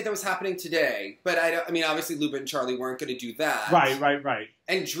free skate that was happening today, but I mean, obviously, Luba and Charlie weren't going to do that. Right.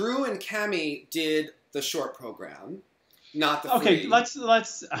 And Drew and Cami did the short program, not the free. Okay,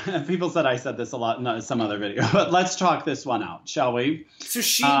 let's. People said I said this a lot in some other video, but let's talk this one out, shall we? So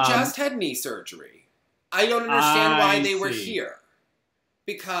she just had knee surgery. I don't understand why they were here,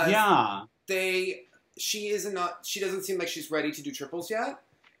 because she doesn't seem like she's ready to do triples yet.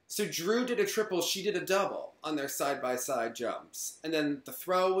 So Drew did a triple, she did a double on their side-by-side jumps. And then the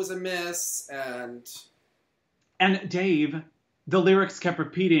throw was a miss, and Dave, the lyrics kept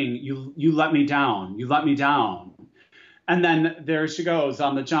repeating, you let me down, you let me down. And then there she goes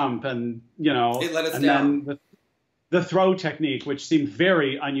on the jump, and, it let us down. Then the throw technique, which seemed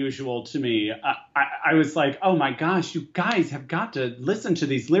very unusual to me, I was like, oh my gosh, you guys have got to listen to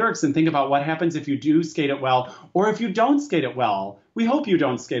these lyrics and think about what happens if you do skate it well, or if you don't skate it well. We hope you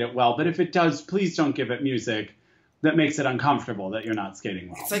don't skate it well, but if it does, please don't give it music that makes it uncomfortable that you're not skating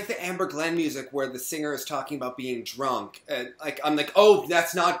well. It's like the Amber Glenn music where the singer is talking about being drunk. And I'm like, oh,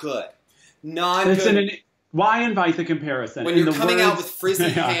 that's not good. Not good. Why invite the comparison? When you're coming out with frizzy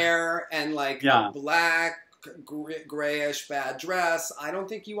hair and a black, grayish, bad dress, I don't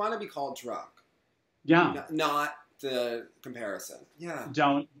think you want to be called drunk. Yeah. Not the comparison. Yeah.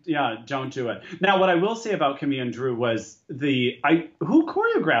 Don't do it. Now, what I will say about Camille and Drew was who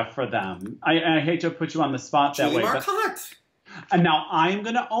choreographed for them? I hate to put you on the spot that way. Marcotte. And now I'm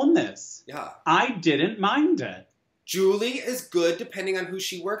going to own this. Yeah. I didn't mind it. Julie is good depending on who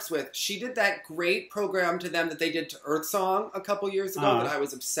she works with. She did that great program to them that they did to Earth Song a couple years ago that I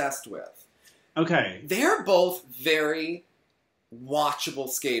was obsessed with. Okay. They're both very watchable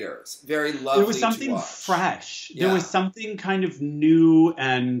skaters. Very lovely to watch. There was something fresh. Yeah. There was something kind of new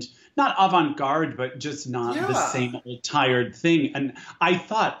and not avant-garde, but just not the same old tired thing. And I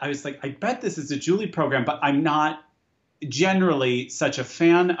was like, I bet this is a Julie program, but I'm not generally such a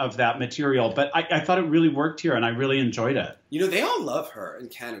fan of that material. But I thought it really worked here, and I really enjoyed it. They all love her in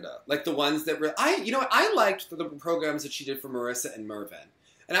Canada. Like the ones that I liked the programs that she did for Marissa and Mervyn.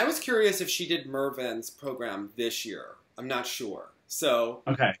 And I was curious if she did Mervyn's program this year. I'm not sure. So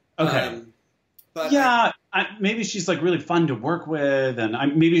okay. But maybe she's like really fun to work with, and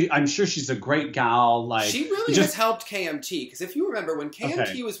I'm sure she's a great gal. Like she really has helped KMT, because if you remember when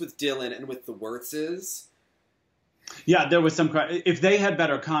KMT was with Dylan and with the Wurtzes. Yeah, there was some. If they had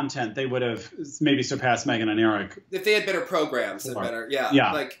better content, they would have maybe surpassed Megan and Eric. If they had better programs, and better,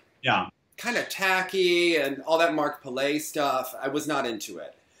 kind of tacky and all that Mark Pillay stuff. I was not into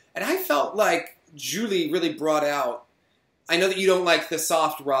it, and I felt like Julie really brought out. I know that you don't like the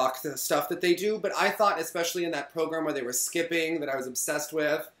soft rock, the stuff that they do, but I thought, especially in that program where they were skipping, that I was obsessed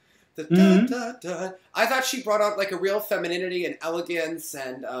with. I thought she brought out like a real femininity and elegance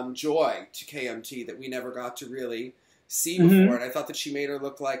and joy to KMT that we never got to really see before. And I thought that she made her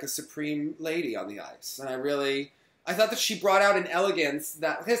look like a supreme lady on the ice. And I really I thought that she brought out an elegance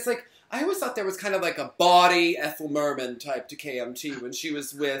that it's like I always thought there was kind of like a body Ethel Merman type to KMT when she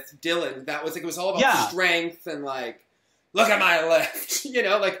was with Dylan. That was like it was all about strength and like look at my left, you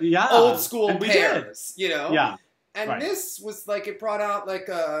know, like old school pairs, you know. Yeah. And this was like it brought out like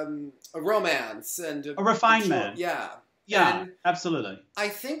a romance and a refinement. Yeah, and absolutely. I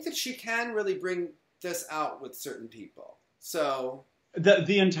think that she can really bring this out with certain people. So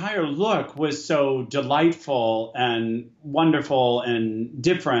the entire look was so delightful and wonderful and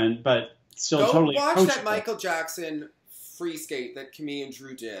different, but still totally watch that Michael Jackson free skate that Camille and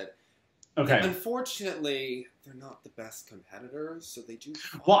Drew did. Okay. And unfortunately, they're not the best competitors, so they do.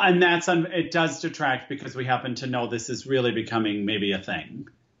 Well, and it does detract because we happen to know this is really becoming maybe a thing.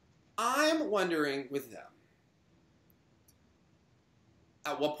 I'm wondering with them,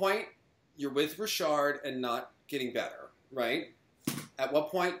 at what point you're with Richard and not getting better, right? At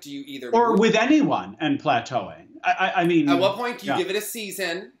what point do you either... Or with anyone and plateauing. I mean... At what point do you give it a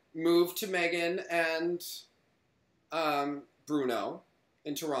season, move to Megan and Bruno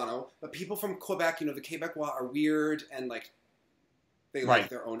in Toronto, but people from Quebec, you know, the Quebecois are weird and like they like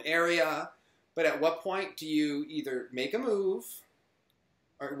their own area. But at what point do you either make a move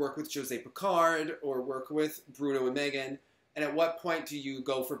or work with Jose Picard or work with Bruno and Megan? And at what point do you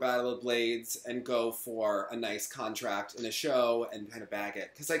go for Battle of Blades and go for a nice contract in a show and kind of bag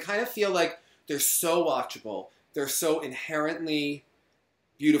it? Because I kind of feel like they're so watchable. They're so inherently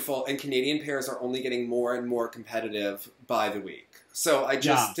beautiful, and Canadian pairs are only getting more and more competitive by the week. So I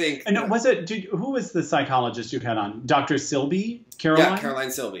just think... And who was the psychologist you had on? Dr. Silby? Caroline? Yeah, Caroline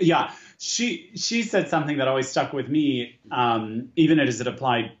Silby. Yeah. She said something that always stuck with me, even as it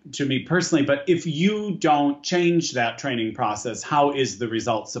applied to me personally. But if you don't change that training process, how is the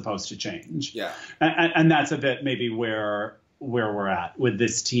result supposed to change? Yeah. And that's a bit maybe where we're at with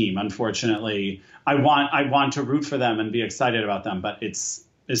this team. Unfortunately, I want to root for them and be excited about them, but it's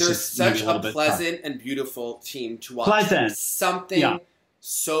they're just such a pleasant and beautiful team to watch. Pleasant. Something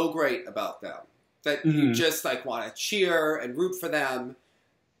so great about them that you just like want to cheer and root for them.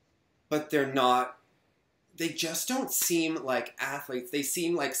 But they're not, they just don't seem like athletes. They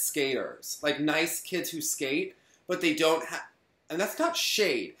seem like skaters, like nice kids who skate, but they don't have, and that's not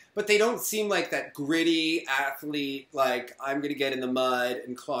shade, but they don't seem like that gritty athlete, like I'm going to get in the mud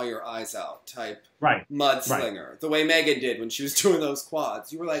and claw your eyes out type mudslinger. The way Megan did when she was doing those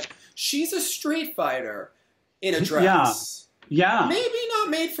quads. You were like, she's a street fighter in a dress. Yeah. Maybe not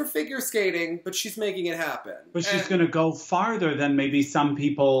made for figure skating, but she's making it happen. But she's going to go farther than maybe some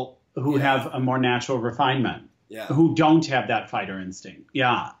people who have a more natural refinement, who don't have that fighter instinct.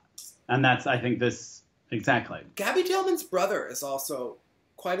 Yeah. And that's, I think, this, exactly. Gabby Dillman's brother is also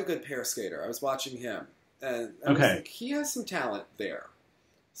quite a good pair skater. I was watching him. And I was like, he has some talent there.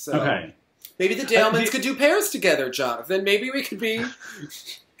 So maybe the Dillmans could do pairs together, Jonathan. Maybe we could be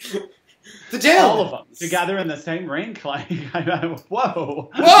the Dillmans. All of them together in the same rink. Like, whoa.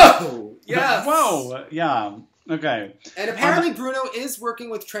 Whoa! Yes. Whoa. Yeah. Okay. And apparently Bruno is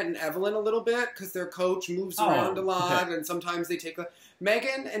working with Trent and Evelyn a little bit because their coach moves around a lot and sometimes they take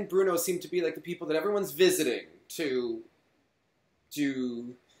Megan and Bruno seem to be like the people that everyone's visiting to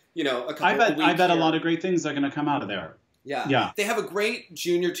do, you know, a couple of weeks. I bet a lot of great things are going to come out of there. Yeah. Yeah. They have a great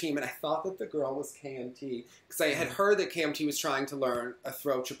junior team, and I thought that the girl was KMT because I had heard that KMT was trying to learn a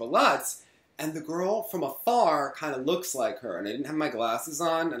throw triple Lutz. And the girl from afar kind of looks like her. And I didn't have my glasses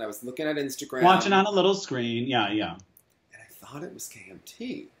on, and I was looking at Instagram. Watching on a little screen. Yeah. And I thought it was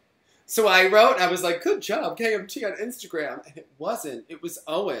KMT. So I was like, good job, KMT on Instagram. And it wasn't. It was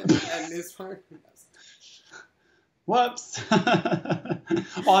Owen and his partner. Whoops.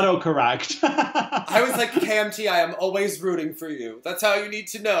 Autocorrect. I was like, KMT, I am always rooting for you. That's how you need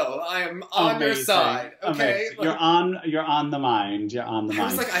to know. I am on your side. Okay? Like, you're on the mind. You're on the mind. I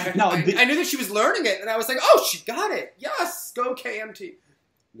was like, I knew that she was learning it, and I was like, oh, she got it. Yes, go KMT.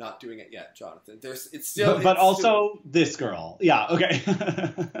 Not doing it yet, Jonathan. But also this girl. Yeah, okay.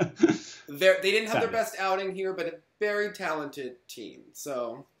 They didn't have their best outing here, but a very talented team.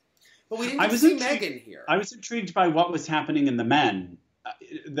 So... But we didn't see Megan here. I was intrigued by what was happening in the men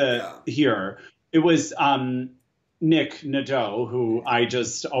here. It was Nick Nadeau, who I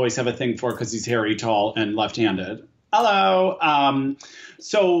just always have a thing for because he's hairy, tall, and left-handed. Hello.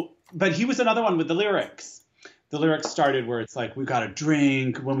 But he was another one with the lyrics. The lyrics started where it's like, we've got to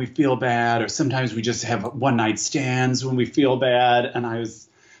drink when we feel bad, or sometimes we just have one-night stands when we feel bad. And I was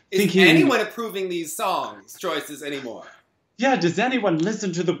thinking... Is anyone approving these songs choices anymore? Yeah, does anyone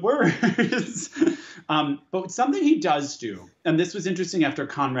listen to the words? But something he does do, and this was interesting after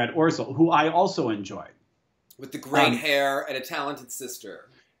Conrad Orzel, who I also enjoy. With the great hair and a talented sister.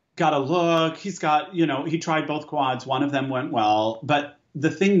 got a look. He's got, you know, he tried both quads. One of them went well. But the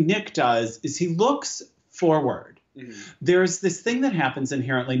thing Nick does is he looks forward. Mm-hmm. There's this thing that happens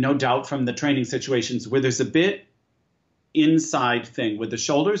inherently, no doubt, from the training situations where there's a bit inside thing with the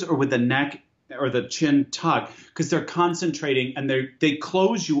shoulders or with the neck or the chin tuck, because they're concentrating and they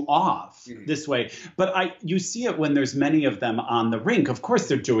close you off this way. But you see it when there's many of them on the rink. Of course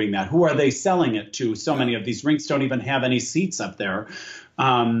they're doing that. Who are they selling it to? So many of these rinks don't even have any seats up there.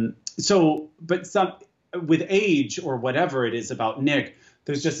 But with age or whatever it is about Nick,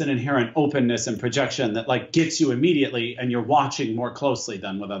 there's just an inherent openness and projection that like gets you immediately, and you're watching more closely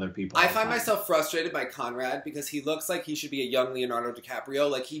than with other people. I find myself frustrated by Conrad because he looks like he should be a young Leonardo DiCaprio.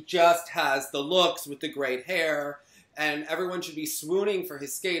 Like, he just has the looks with the great hair, and everyone should be swooning for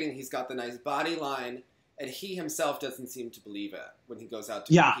his skating. He's got the nice body line, and he himself doesn't seem to believe it when he goes out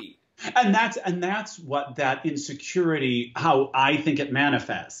to compete. And that's what that insecurity, how I think it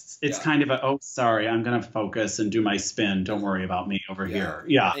manifests. It's kind of oh, sorry, I'm going to focus and do my spin. Don't worry about me over here.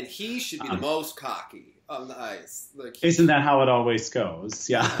 Yeah. And he should be the most cocky on the ice. Like, isn't that how it always goes?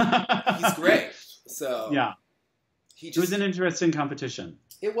 Yeah. He's great. So yeah. It was an interesting competition.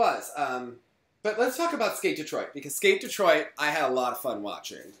 It was. But let's talk about Skate Detroit, because Skate Detroit, I had a lot of fun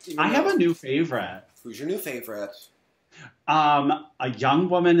watching. I have a new favorite. Who's your new favorite? A young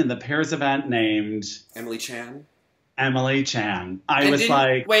woman in the pairs event named Emily Chan. Emily Chan. I was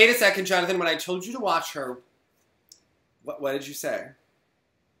like, wait a second, Jonathan. When I told you to watch her, what did you say?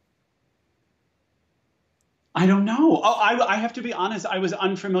 I don't know. Oh, I have to be honest. I was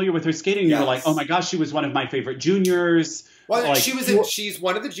unfamiliar with her skating. You were like, oh my gosh, she was one of my favorite juniors. Well, like, she's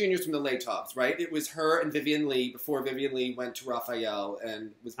one of the juniors from the Leducs, right? It was her and Vivian Lee before Vivian Lee went to Raphael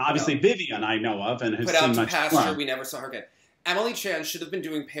and was obviously Vivian I know of and has put out seen to much pasture. We never saw her again. Emily Chan should have been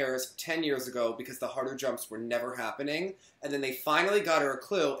doing pairs 10 years ago because the harder jumps were never happening, and then they finally got her a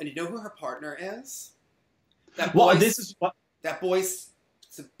clue. And you know who her partner is? That boy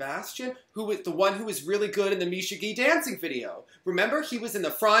Sebastian, who was the one who was really good in the Misha Gee dancing video. Remember, he was in the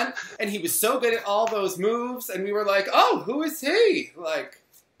front, and he was so good at all those moves, and we were like, "Oh, who is he?" Like,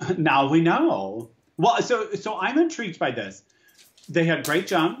 now we know. Well, so I'm intrigued by this. They had great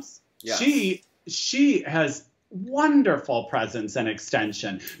jumps. Yes. She has wonderful presence and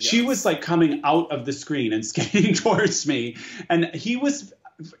extension. Yes. She was like coming out of the screen and skating towards me, and he was.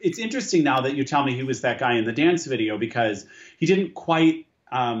 It's interesting now that you tell me he was that guy in the dance video, because he didn't quite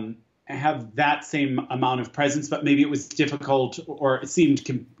have that same amount of presence, but maybe it was difficult or it seemed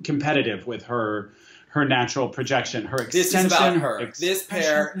competitive with her natural projection, her extension. This is about her. This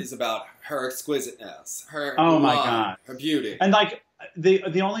pair is about her exquisiteness, her my God, her beauty. And like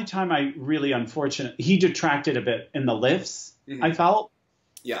the only time I really he detracted a bit in the lifts, I felt.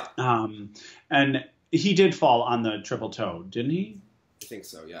 Yeah. And he did fall on the triple toe, didn't he? I think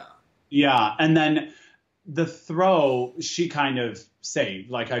so, yeah. Yeah, and then the throw, she kind of saved.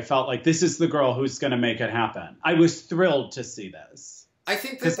 Like, I felt like this is the girl who's going to make it happen. I was thrilled to see this. I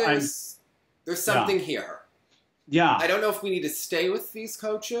think that there's something here. Yeah. I don't know if we need to stay with these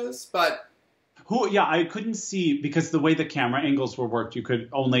coaches, but... I couldn't see, because the way the camera angles were worked, you could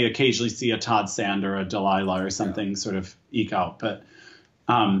only occasionally see a Todd Sand or a Delilah or something sort of eke out. But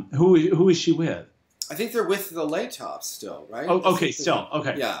who is she with? I think they're with the Leducs still, right? Oh, okay, still.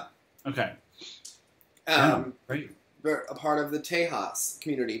 Okay. Yeah. Okay. Great. They're a part of the Tejas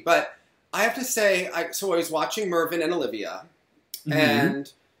community. But I have to say, I was watching Mervyn and Olivia, and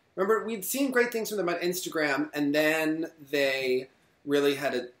remember, we'd seen great things from them on Instagram, and then they really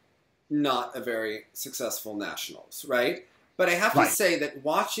had not a very successful nationals, right? But I have to say that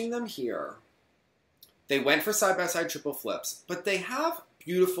watching them here, they went for side-by-side triple flips, but they have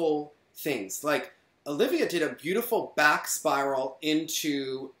beautiful things. Like, Olivia did a beautiful back spiral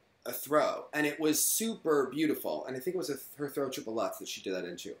into a throw, and it was super beautiful. And I think it was her throw triple lutz that she did that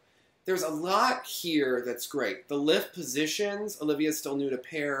into. There's a lot here that's great. The lift positions, Olivia's still new to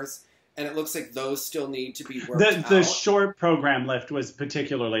pairs, and it looks like those still need to be worked out. The short program lift was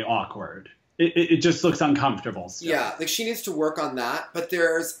particularly awkward. It just looks uncomfortable still. Yeah, like she needs to work on that. But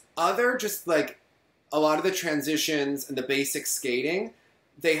there's other just like a lot of the transitions and the basic skating.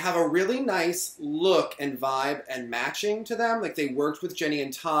 They have a really nice look and vibe and matching to them. Like, they worked with Jenny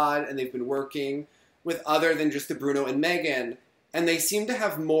and Todd, and they've been working with other than just the Bruno and Megan. And they seem to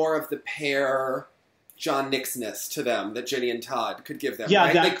have more of the pair John Nix-ness to them that Jenny and Todd could give them. Yeah,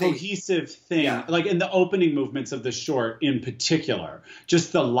 right? that like cohesive thing. Yeah. Like in the opening movements of the short in particular,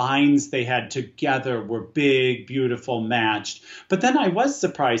 just the lines they had together were big, beautiful, matched. But then I was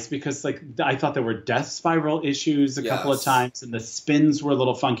surprised because like I thought there were death spiral issues a couple of times, and the spins were a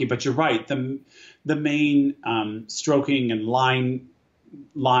little funky. But you're right, the main stroking and line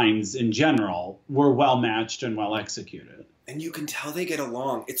lines in general were well matched and well executed. And you can tell they get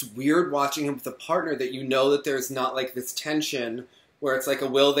along. It's weird watching him with a partner that you know that there's not like this tension where it's like a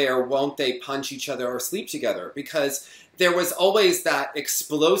will they or won't they punch each other or sleep together, because there was always that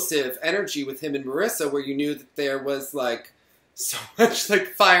explosive energy with him and Marissa where you knew that there was like so much like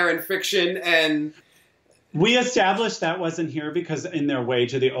fire and friction. And we established that wasn't here because in their way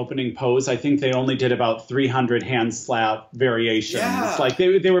to the opening pose, I think they only did about 300 hand slap variations. Yeah. Like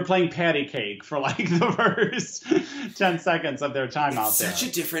they were playing patty cake for like the first 10 seconds of their time out there. Such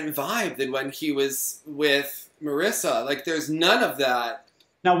a different vibe than when he was with Marissa. Like there's none of that.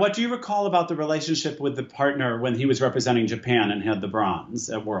 Now, what do you recall about the relationship with the partner when he was representing Japan and had the bronze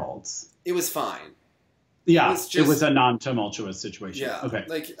at Worlds? It was fine. Yeah, it was a non-tumultuous situation. Yeah, okay.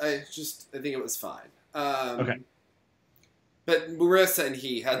 Like I think it was fine. Okay. But Marissa and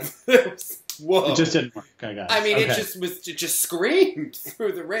he had whoa. It just didn't work, I guess. I mean, okay. it just screamed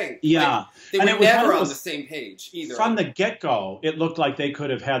through the ring. Yeah. Like, they were never on the same page either. From the get-go, it looked like they could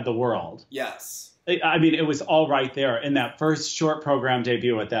have had the world. Yes. I mean, it was all right there in that first short program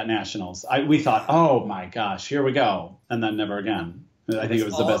debut at that Nationals. We thought, oh my gosh, here we go, and then never again. I think it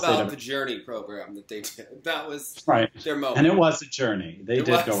was the best. All about the Journey program that they did. That was their moment, and it was a journey. They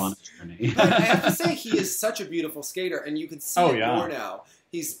did go on a journey. But I have to say, he is such a beautiful skater, and you can see it more now.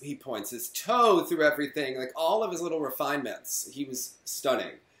 He points his toe through everything, like all of his little refinements. He was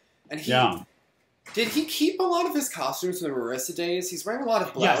stunning, and Did he keep a lot of his costumes from the Marissa days? He's wearing a lot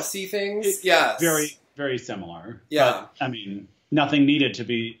of blousey things. Yes. Very, very similar. Yeah. But, I mean, nothing needed to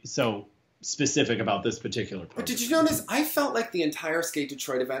be so specific about this particular program. But did you notice, I felt like the entire Skate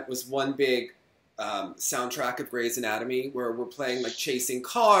Detroit event was one big soundtrack of Grey's Anatomy, where we're playing like chasing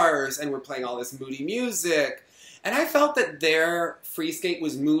cars and we're playing all this moody music. And I felt that their free skate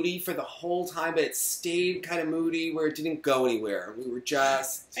was moody for the whole time, but it stayed kind of moody where it didn't go anywhere. We were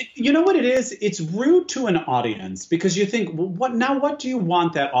just... You know what it is? It's rude to an audience because you think, well, what do you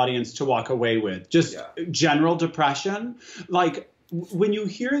want that audience to walk away with? Just general depression? Like, when you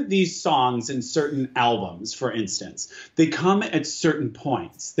hear these songs in certain albums, for instance, they come at certain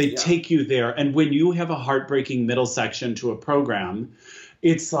points. They take you there. And when you have a heartbreaking middle section to a program,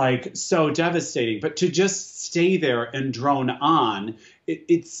 it's like so devastating. But to just stay there and drone on,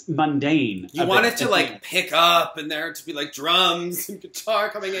 it's mundane. You want it to like pick up and there to be like drums and guitar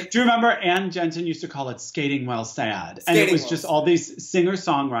coming in. Do you remember Ann Jensen used to call it skating while sad? And it was just all these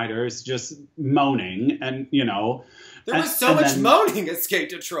singer-songwriters just moaning and, you know. There was so much moaning at Skate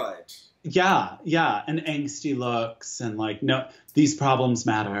Detroit. Yeah, and angsty looks and like, no, these problems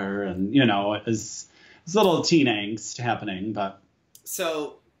matter. And, you know, it's a little teen angst happening, but.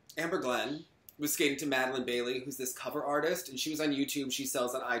 So Amber Glenn was skating to Madeline Bailey, who's this cover artist, and she was on YouTube. She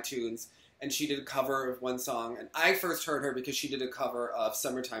sells on iTunes, and she did a cover of one song. And I first heard her because she did a cover of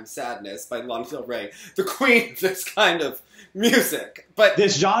 "Summertime Sadness" by Lana Del Rey, the queen of this kind of music. But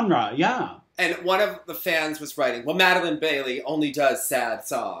this genre, yeah. And one of the fans was writing, well, Madeline Bailey only does sad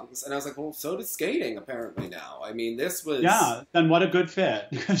songs. And I was like, well, so does skating, apparently, now. I mean, this was... Yeah, then what a good fit.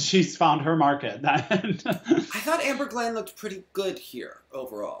 She's found her market. I thought Amber Glenn looked pretty good here,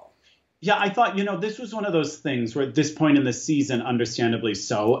 overall. Yeah, I thought, you know, this was one of those things where at this point in the season, understandably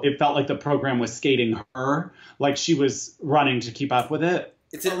so, it felt like the program was skating her, like she was running to keep up with it.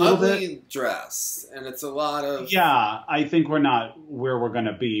 It's an ugly dress, and it's a lot of... Yeah, I think we're not where we're going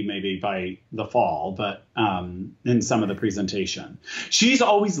to be maybe by the fall, but in some of the presentation. She's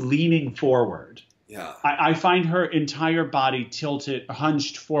always leaning forward. Yeah. I find her entire body tilted,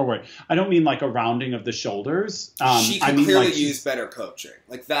 hunched forward. I don't mean like a rounding of the shoulders. She could clearly use better coaching.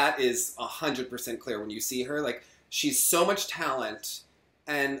 Like, that is 100% clear when you see her. Like, she's so much talent,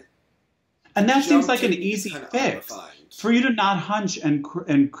 and that seems like an easy fix. For you to not hunch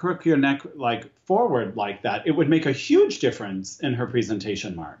and crook your neck like forward like that, it would make a huge difference in her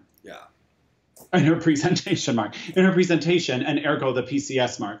presentation mark. Yeah. In her presentation, and ergo the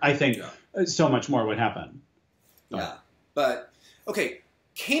PCS mark. I think so much more would happen. Yeah. But, okay,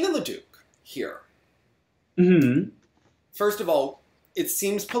 Cain and Leduc here. Mm-hmm. First of all, it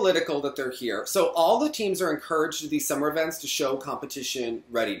seems political that they're here. So all the teams are encouraged to these summer events to show competition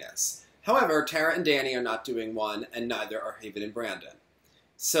readiness. However, Tara and Danny are not doing one, and neither are Haven and Brandon.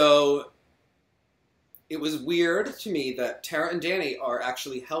 So it was weird to me that Tara and Danny are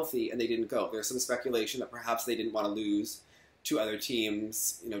actually healthy and they didn't go. There's some speculation that perhaps they didn't want to lose to other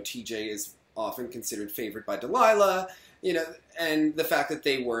teams. You know, TJ is often considered favored by Delilah, you know, and the fact that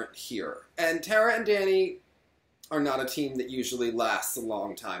they weren't here. And Tara and Danny are not a team that usually lasts a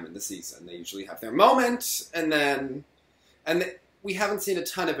long time in the season. They usually have their moment, and then... we haven't seen a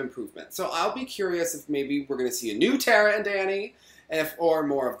ton of improvement. So I'll be curious if maybe we're going to see a new Tara and Danny, or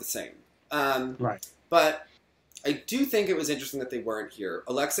more of the same. Right. But I do think it was interesting that they weren't here.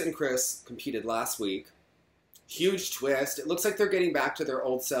 Alexa and Chris competed last week. Huge twist. It looks like they're getting back to their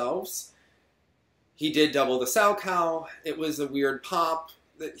old selves. He did double the sow cow. It was a weird pop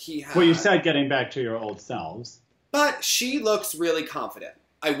that he had. Well, you said getting back to your old selves. But she looks really confident.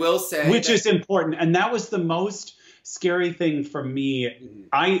 I will say. Which is important. And that was the most scary thing for me.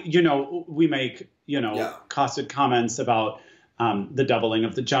 We make, caustic comments about the doubling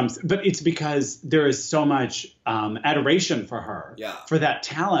of the jumps, but it's because there is so much adoration for her, for that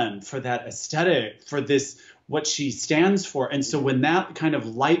talent, for that aesthetic, for this, what she stands for. And so when that kind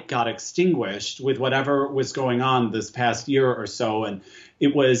of light got extinguished with whatever was going on this past year or so, and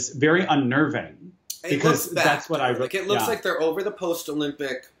it was very unnerving. Because that's what I like. It looks like they're over the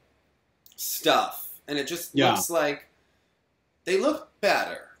post-Olympic stuff, and it just looks like they look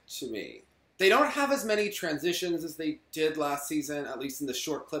better to me. They don't have as many transitions as they did last season, at least in the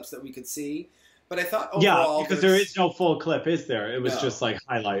short clips that we could see. But I thought overall, because there is no full clip, is there? It was just like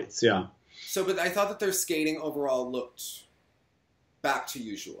highlights, So, but I thought that their skating overall looked back to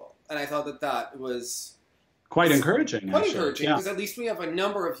usual, and I thought that was quite encouraging. Because at least we have a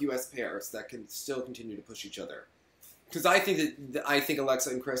number of U.S. pairs that can still continue to push each other. Because I think Alexa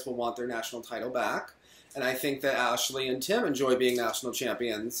and Chris will want their national title back, and I think that Ashley and Tim enjoy being national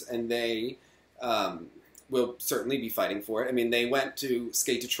champions, and they will certainly be fighting for it. I mean, they went to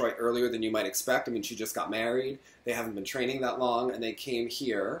Skate Detroit earlier than you might expect. I mean, she just got married. They haven't been training that long, and they came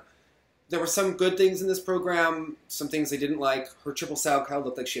here. There were some good things in this program, some things they didn't like. Her triple sow cow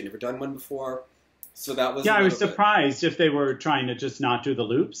looked like she had never done one before. So that was I was surprised if they were trying to just not do the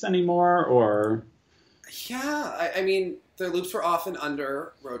loops anymore, or... Yeah, I mean, their loops were often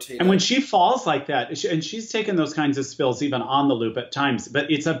under rotated. And when she falls like that, and she's taken those kinds of spills even on the loop at times, but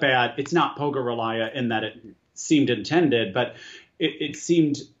it's not Pogarelia in that it seemed intended, but it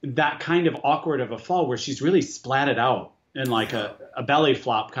seemed that kind of awkward of a fall where she's really splatted out in like a belly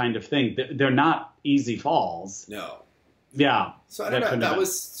flop kind of thing. They're not easy falls. No. Yeah. So I don't know. That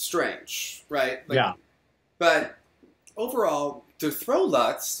was strange, right? But overall, the throw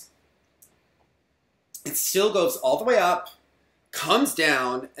Lutz, it still goes all the way up, comes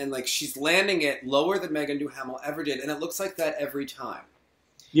down, and like she's landing it lower than Megan Duhamel ever did, and it looks like that every time.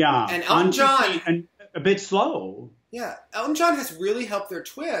 Yeah. And Elton John, and a bit slow. Yeah, Elton John has really helped their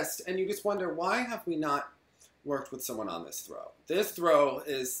twist, and you just wonder, why have we not worked with someone on this throw? This throw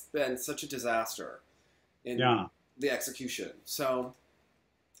has been such a disaster in the execution. So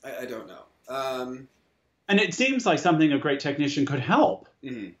I don't know. And it seems like something a great technician could help.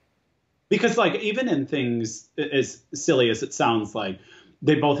 Mm-hmm. Because, like, even in things as silly as it sounds like,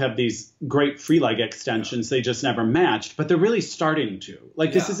 they both have these great free leg extensions. They just never matched, but they're really starting to.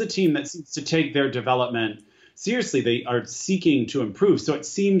 Like, this is a team that seems to take their development seriously. They are seeking to improve. So it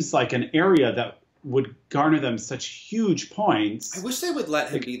seems like an area that would garner them such huge points. I wish they would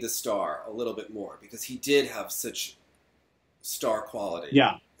let him be the star a little bit more, because he did have such star quality.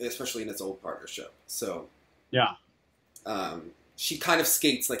 Yeah. Especially in his old partnership. So, yeah. She kind of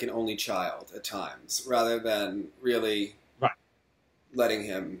skates like an only child at times, rather than really letting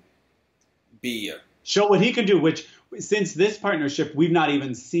him be. Show what he can do, which, since this partnership, we've not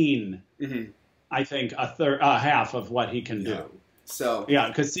even seen, I think, a half of what he can do. So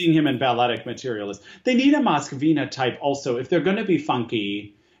because seeing him in balletic material is... They need a Moskvina type also. If they're going to be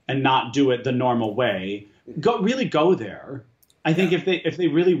funky and not do it the normal way, really go there. I think if they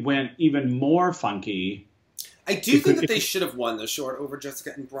really went even more funky... I do think that they should have won the short over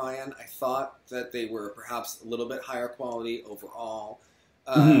Jessica and Brian. I thought that they were perhaps a little bit higher quality overall.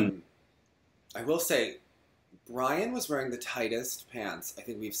 I will say, Brian was wearing the tightest pants I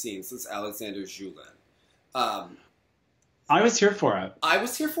think we've seen since Alexander Julin. I was here for it. I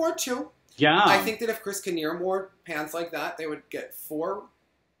was here for it too. Yeah. I think that if Chris Kinnear wore pants like that, they would get 4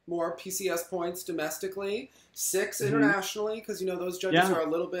 more PCS points domestically, 6 internationally, because those judges are a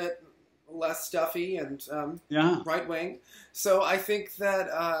little bit less stuffy and right wing. So I think that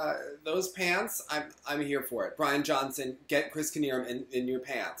those pants, I'm here for it. Brian Johnson, get Chris Kinnear in your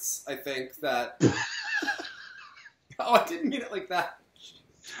pants. I think that. Oh, I didn't mean it like that.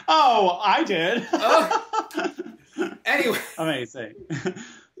 Oh, I did. Anyway, amazing.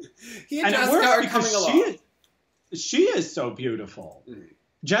 He and Jessica are coming along. She is so beautiful.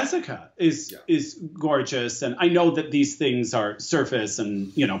 Jessica is gorgeous, and I know that these things are surface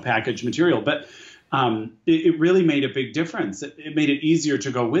and package material, but it really made a big difference. It made it easier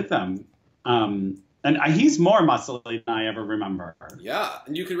to go with them, and he's more muscly than I ever remember. Yeah,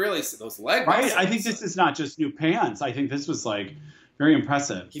 and you can really see those leg right. muscles. I think this is not just new pants. I think this was like very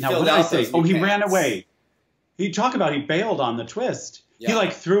impressive. He now, filled what did I out say? those new he pants. ran away. he bailed on the twist. Yeah. He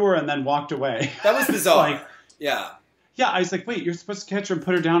like threw her and then walked away. That was bizarre. Like, yeah. Yeah, I was like, wait, you're supposed to catch her and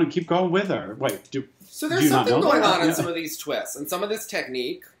put her down and keep going with her. Wait, so there's something going on in some of these twists and some of this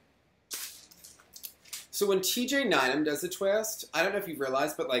technique. So when TJ Nynam does a twist, I don't know if you've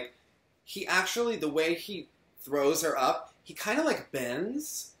realized, but like he actually, the way he throws her up, he kind of like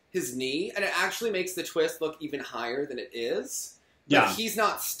bends his knee, and it actually makes the twist look even higher than it is. Yeah. But he's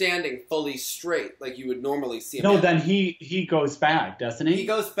not standing fully straight like you would normally see him. No, then he goes back, doesn't he? He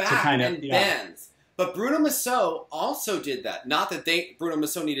goes back and bends. But Bruno Massot also did that. Not that Bruno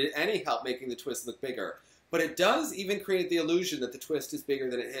Massot needed any help making the twist look bigger. But it does even create the illusion that the twist is bigger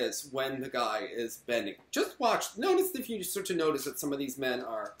than it is when the guy is bending. Just watch. Notice if you start to notice that some of these men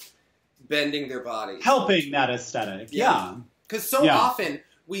are bending their bodies. Helping that aesthetic. Yeah. Because so often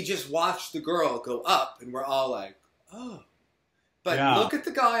we just watch the girl go up and we're all like, oh. But look at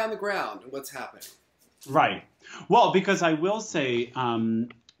the guy on the ground and what's happening. Right. Well, because I will say,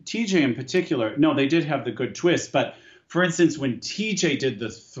 TJ in particular, no, they did have the good twist. But for instance, when TJ did the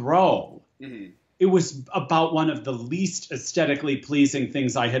throw, it was about one of the least aesthetically pleasing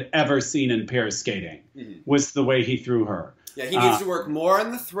things I had ever seen in pair skating, was the way he threw her. Yeah, he needs to work more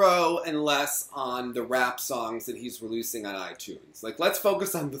on the throw and less on the rap songs that he's releasing on iTunes. Like, let's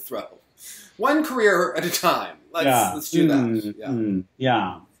focus on the throw. One career at a time. Let's do that.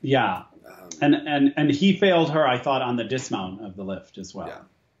 Yeah. And he failed her, I thought, on the dismount of the lift as well.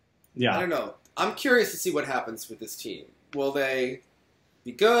 Yeah. I don't know. I'm curious to see what happens with this team. Will they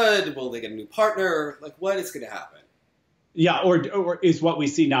be good? Will they get a new partner? Like, what is going to happen? Yeah, or is what we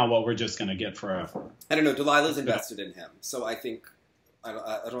see now what we're just going to get forever? I don't know. Delilah's invested in him, so I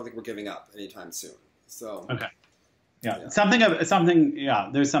don't think we're giving up anytime soon. So okay, there's something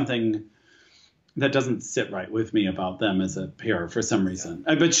that doesn't sit right with me about them as a pair for some reason.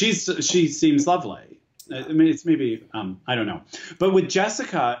 But she seems lovely. I mean, it's maybe I don't know. But with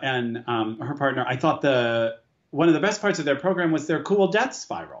Jessica and her partner, I thought one of the best parts of their program was their cool death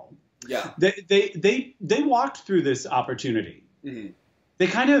spiral. Yeah, they walked through this opportunity. They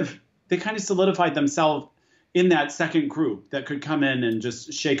kind of solidified themselves in that second group that could come in and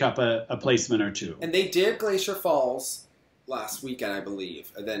just shake up a placement or two. And they did Glacier Falls last weekend, I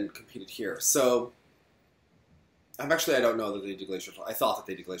believe, and then competed here. So I don't know that they did Glacier Falls. I thought that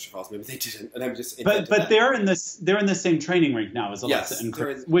they did Glacier Falls. Maybe they didn't, and I'm just. But they're in the same training rink now as Alyssa and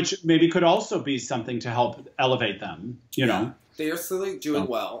Chris, which maybe could also be something to help elevate them. You know. They are still doing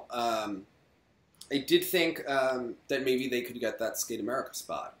well. I did think that maybe they could get that Skate America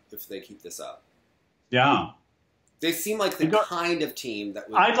spot if they keep this up. Yeah. They seem like the kind of team that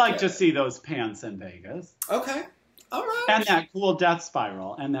would I'd like to see those pants in Vegas. Okay. All right. And that cool death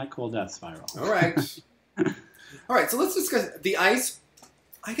spiral. All right. All right, so let's discuss the ice.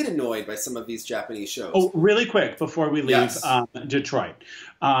 I get annoyed by some of these Japanese shows. Oh, really quick before we leave Detroit.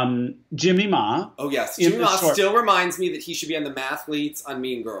 Jimmy Ma. Oh, yes. Jimmy Ma still reminds me that he should be on the Mathletes on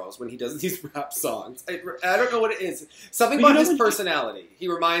Mean Girls when he does these rap songs. I don't know what it is. Something about his personality. He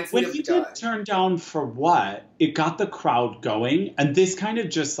reminds me of the guy. When he did Turn Down for What, it got the crowd going. And this kind of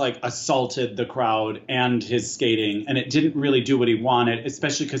just like assaulted the crowd and his skating. And it didn't really do what he wanted,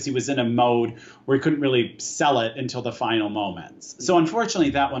 especially because he was in a mode where he couldn't really sell it until the final moments. So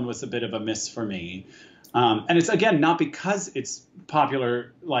unfortunately, that one was a bit of a miss for me. And it's, again, not because it's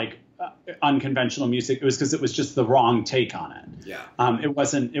popular, like unconventional music. It was because it was just the wrong take on it. Yeah. It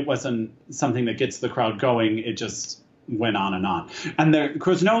wasn't something that gets the crowd going. It just went on and on. And the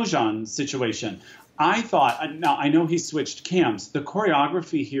Krasnozhan situation, I thought, now I know he switched camps. The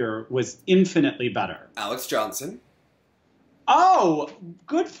choreography here was infinitely better. Alex Johnson. Oh,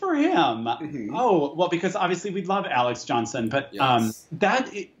 good for him. Oh, well, because obviously we love Alex Johnson, but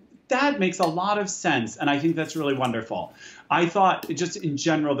that makes a lot of sense, and I think that's really wonderful. I thought, just in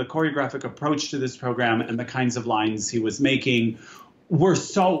general, the choreographic approach to this program and the kinds of lines he was making were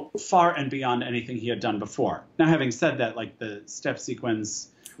so far and beyond anything he had done before. Now, having said that, like the step sequence...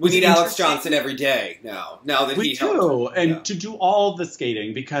 We need Alex Johnson every day now that he helped. We do, and to do all the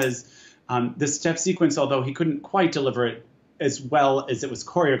skating, because the step sequence, although he couldn't quite deliver it as well as it was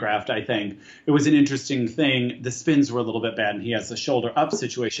choreographed, I think. It was an interesting thing. The spins were a little bit bad, and he has a shoulder up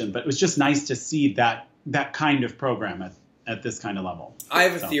situation, but it was just nice to see that kind of program at this kind of level. I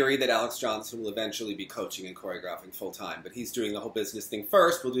have a theory that Alex Johnson will eventually be coaching and choreographing full time, but he's doing the whole business thing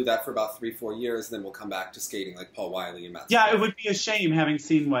first. We'll do that for about 3-4 years, and then we'll come back to skating like Paul Wiley and Matt. Yeah, it would be a shame having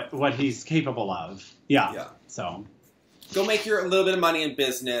seen what he's capable of. Yeah. So go make a little bit of money in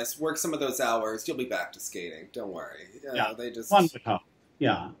business, work some of those hours. You'll be back to skating. Don't worry. One would hope.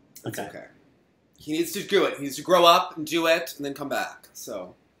 Yeah. Okay. He needs to do it. He needs to grow up and do it, and then come back.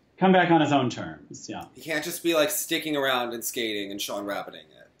 So come back on his own terms. Yeah. He can't just be like sticking around and skating and Sean Rabbiting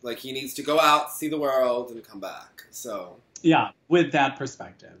it. Like he needs to go out, see the world, and come back. So yeah, with that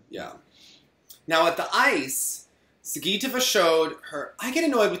perspective. Yeah. Now at the ice, Zagitova showed her. I get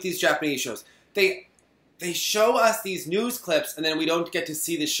annoyed with these Japanese shows. They show us these news clips and then we don't get to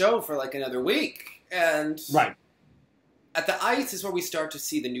see the show for like another week. And right. At the ice is where we start to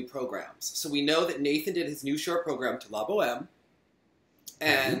see the new programs. So we know that Nathan did his new short program to La Boheme,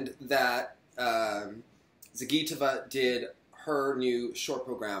 and that Zagitova did her new short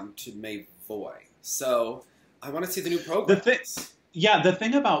program to May Voy. So I want to see the new programs. The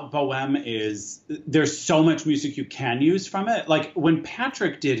thing about Boheme is there's so much music you can use from it. Like when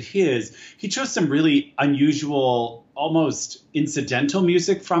Patrick did his, he chose some really unusual, almost incidental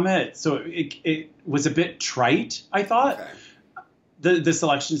music from it. So it was a bit trite, I thought. Okay. The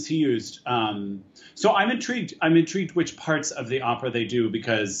selections he used. So I'm intrigued. I'm intrigued which parts of the opera they do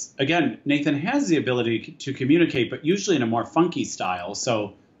because, again, Nathan has the ability to communicate, but usually in a more funky style.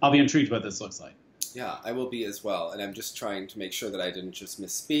 So I'll be intrigued what this looks like. Yeah, I will be as well. And I'm just trying to make sure that I didn't just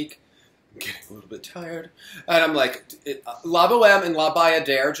misspeak. I'm getting a little bit tired. And I'm like, La Boheme and La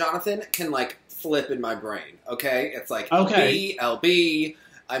Bayadere, Jonathan, can like flip in my brain, okay? It's like okay. LB.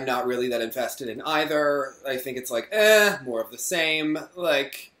 I'm not really that invested in either. I think it's like, more of the same.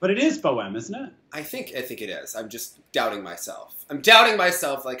 Like, but it is Boheme, isn't it? I think it is. I'm just doubting myself. I'm doubting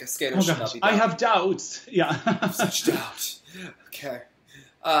myself like a skater should not be doubting. I have doubts. Yeah. Such doubt. Okay.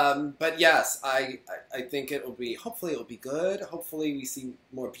 But yes, I think hopefully it'll be good. Hopefully we see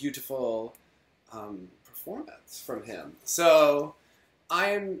more beautiful performance from him. So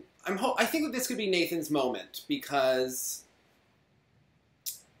I think that this could be Nathan's moment because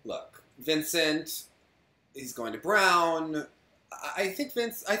look, Vincent, he's going to Brown. I think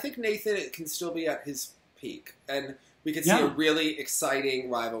Nathan can still be at his peak and we could see a really exciting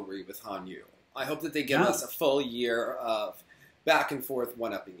rivalry with Han Yu. I hope that they give us a full year of back and forth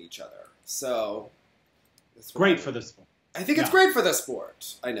one-upping each other. So it's great for the sport. I think it's great for the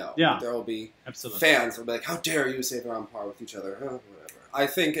sport. I know. Yeah. There will be absolutely fans will be like, how dare you say they're on par with each other? Oh, whatever. I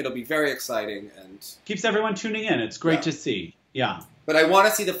think it'll be very exciting and keeps everyone tuning in. It's great to see. Yeah. But I want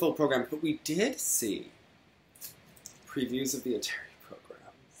to see the full program. But we did see previews of the Atari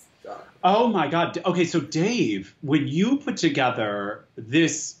programs. Oh my God. Okay, so Dave, when you put together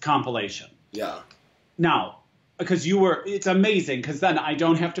this compilation. Yeah. Now, because it's amazing, because then I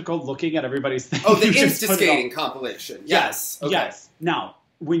don't have to go looking at everybody's thing. Oh, the Insta Skating compilation. Yes. Okay. Yes. Now,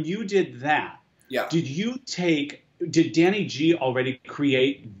 when you did that, did Danny G already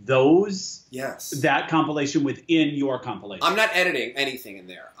create those? Yes. That compilation within your compilation? I'm not editing anything in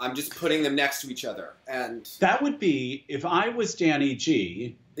there. I'm just putting them next to each other. And that would be, if I was Danny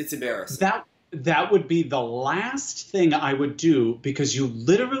G. It's embarrassing. That would be the last thing I would do, because you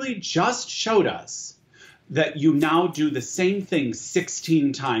literally just showed us that you now do the same thing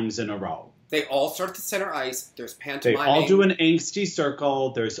 16 times in a row. They all start at the center ice. There's pantomiming. They all do an angsty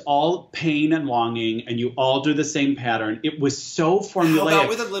circle. There's all pain and longing, and you all do the same pattern. It was so formulaic. How about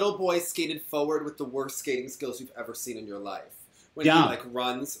with a little boy skated forward with the worst skating skills you've ever seen in your life? When he, like,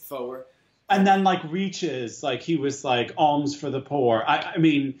 runs forward. And then, like, reaches. Like, he was, like, alms for the poor. I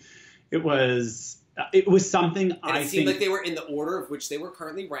mean, it was something it seemed like they were in the order of which they were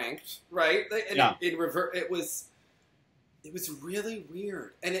currently ranked, right? And in reverse, it was really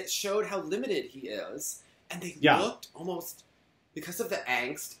weird. And it showed how limited he is. And they looked almost, because of the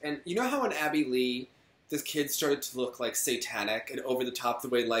angst. And you know how in Abby Lee, this kid started to look like satanic and over the top the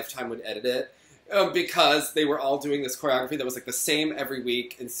way Lifetime would edit it? Because they were all doing this choreography that was like the same every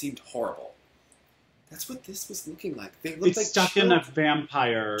week and seemed horrible. That's what this was looking like. They looked like stuck in a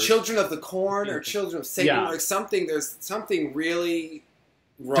vampire. Children of the Corn or Children of Satan. Like something, there's something really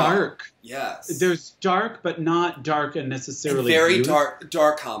wrong. Dark. Yes. There's dark, but not dark and necessarily very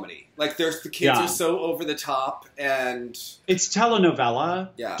dark comedy. Like the kids are so over the top and... It's telenovela.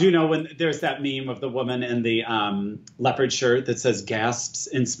 Yeah. Do you know when there's that meme of the woman in the leopard shirt that says gasps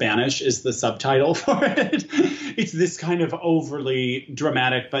in Spanish is the subtitle for it? It's this kind of overly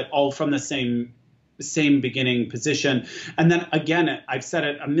dramatic, but all from the same beginning position. And then again, I've said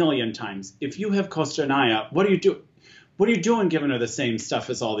it a million times. If you have Kosternaya, what are you doing giving her the same stuff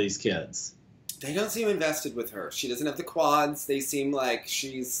as all these kids? They don't seem invested with her. She doesn't have the quads. They seem like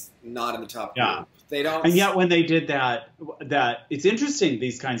she's not in the top group. They don't. And yet when they did that it's interesting,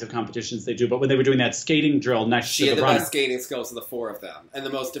 these kinds of competitions they do, but when they were doing that skating drill next to the runner. She had the best skating skills of the four of them and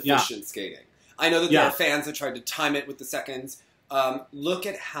the most efficient skating. I know that there are fans that tried to time it with the seconds. Look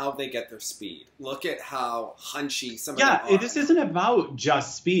at how they get their speed. Look at how hunchy some of them are. Yeah, this isn't about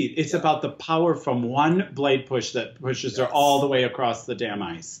just speed. It's about the power from one blade push that pushes her all the way across the damn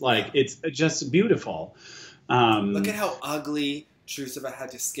ice. Like, it's just beautiful. Look at how ugly Trusova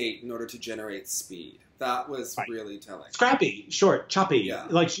had to skate in order to generate speed. That was really telling. Scrappy, short, choppy. Yeah.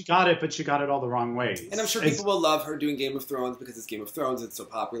 Like, she got it, but she got it all the wrong ways. And I'm sure people will love her doing Game of Thrones because it's Game of Thrones. It's so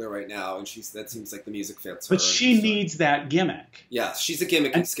popular right now, and that seems like the music fits her. But she needs that gimmick. Yeah, she's a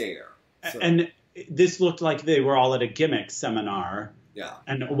gimmicky skater. So. And this looked like they were all at a gimmick seminar. Yeah.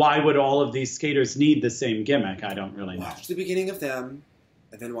 And why would all of these skaters need the same gimmick? I don't really know. Watch the beginning of them,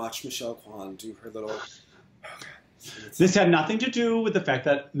 and then watch Michelle Kwan do her little... This had nothing to do with the fact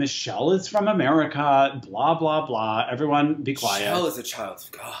that Michelle is from America, blah, blah, blah. Everyone be quiet. Michelle is a child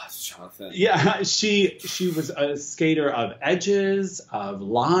of God, Jonathan. Yeah, she was a skater of edges, of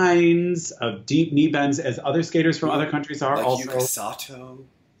lines, of deep knee bends, as other skaters from other countries are like also. Yuka Sato.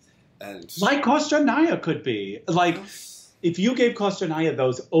 And... Like Kostranaya could be. Like, if you gave Kostranaya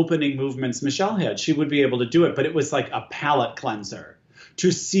those opening movements Michelle had, she would be able to do it. But it was like a palate cleanser. To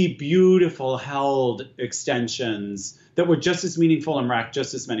see beautiful held extensions that were just as meaningful and racked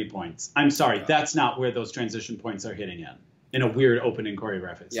just as many points. I'm sorry, that's not where those transition points are hitting in a weird opening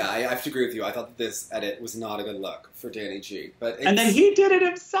choreography. Yeah, I have to agree with you. I thought that this edit was not a good look for Danny G. And then he did it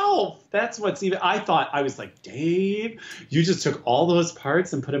himself. That's what's even... I was like, Dave, you just took all those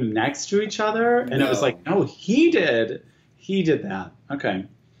parts and put them next to each other? And it was like, no, he did. He did that. Okay.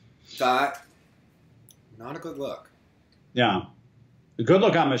 That, not a good look. Yeah. Good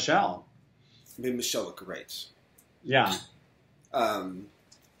look on Michelle. I mean, Michelle looked great. Yeah. I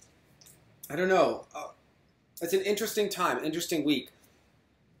don't know. It's an interesting time, interesting week.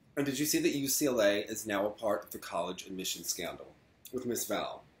 And did you see that UCLA is now a part of the college admission scandal with Miss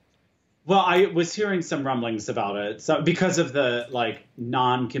Val? Well, I was hearing some rumblings about it. So because of the like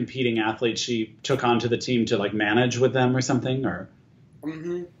non-competing athletes she took onto the team to like manage with them or something, or.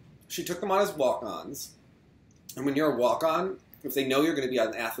 Mm-hmm. She took them on as walk-ons, and when you're a walk-on, if they know you're going to be on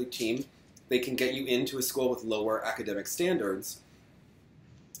an athlete team, they can get you into a school with lower academic standards,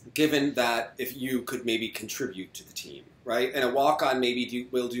 given that if you could maybe contribute to the team, right? And a walk-on maybe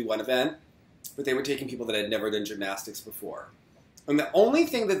will do one event, but they were taking people that had never done gymnastics before. And the only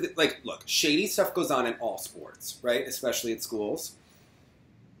thing that, like, look, shady stuff goes on in all sports, right? Especially at schools.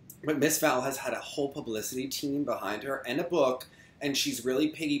 But Miss Val has had a whole publicity team behind her and a book, and she's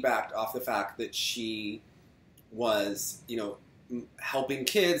really piggybacked off the fact that she was, helping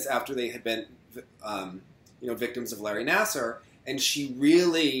kids after they had been, victims of Larry Nassar, and she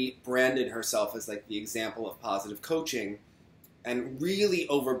really branded herself as like the example of positive coaching, and really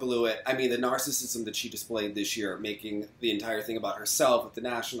overblew it. I mean, the narcissism that she displayed this year, making the entire thing about herself at the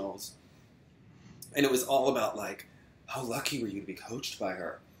Nationals, and it was all about like, how lucky were you to be coached by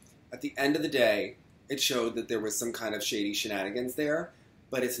her? At the end of the day, it showed that there was some kind of shady shenanigans there,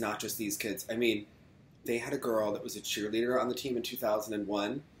 but it's not just these kids. I mean, they had a girl that was a cheerleader on the team in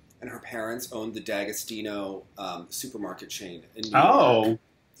 2001, and her parents owned the D'Agostino supermarket chain in New York. Oh,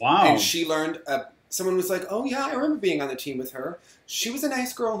 wow. And she learned, someone was like, oh yeah, I remember being on the team with her. She was a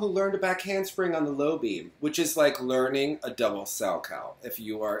nice girl who learned a back handspring on the low beam, which is like learning a double salchow if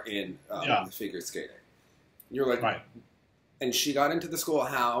you are in the figure skating. You're like, right. And she got into the school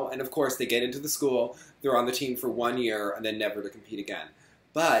how, and of course they get into the school, they're on the team for 1 year and then never to compete again.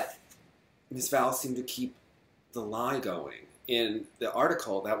 But Miss Val seemed to keep the lie going in the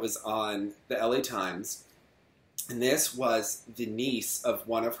article that was on the LA Times. And this was the niece of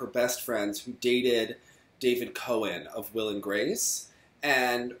one of her best friends who dated David Cohen of Will and Grace.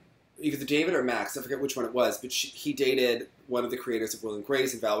 And either David or Max, I forget which one it was, but he dated one of the creators of Will and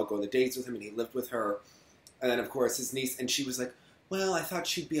Grace, and Val would go on the dates with him, and he lived with her. And then, of course, his niece, and she was like, well, I thought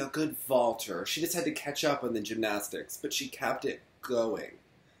she'd be a good vaulter. She just had to catch up on the gymnastics, but she kept it going.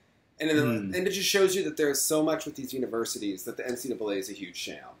 And it just shows you that there's so much with these universities that the NCAA is a huge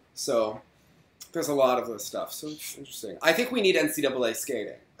sham. So there's a lot of this stuff. So it's interesting. I think we need NCAA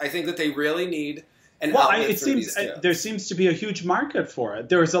skating. I think that they really need an outlet for these kids. There seems to be a huge market for it.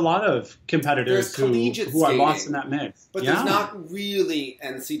 There's a lot of competitors who are lost in that mix. But there's not really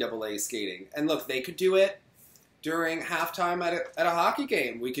NCAA skating. And look, they could do it during halftime at a hockey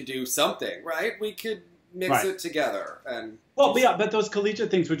game. We could do something, right? We could mix it together. And but those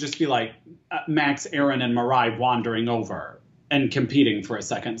collegiate things would just be like Max, Aaron, and Mariah wandering over and competing for a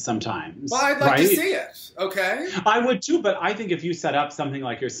second sometimes. Well, I'd like to see it, okay? I would too, but I think if you set up something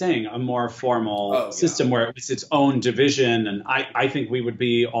like you're saying, a more formal system where it was its own division, and I think we would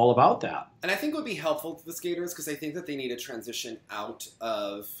be all about that. And I think it would be helpful to the skaters because I think that they need a transition out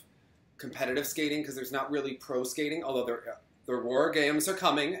of competitive skating because there's not really pro skating, although there the Aurora Games are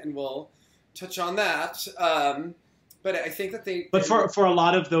coming, and we'll touch on that. But I think that But for a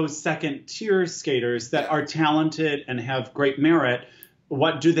lot of those second-tier skaters that are talented and have great merit,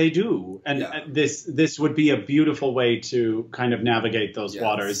 what do they do? And this would be a beautiful way to kind of navigate those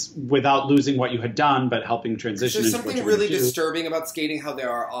waters without losing what you had done, but helping transition. There's something really disturbing about skating, how there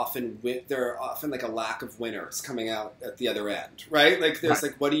are often like a lack of winners coming out at the other end, right? Like there's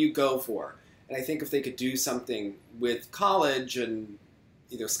like, what do you go for? And I think if they could do something with college and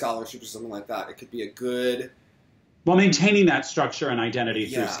either scholarship or something like that, it could be a good... Well, maintaining that structure and identity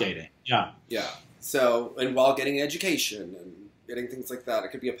through skating. Yeah. Yeah. So, and while getting education and getting things like that, it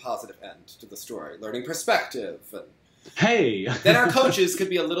could be a positive end to the story. Learning perspective. And then our coaches could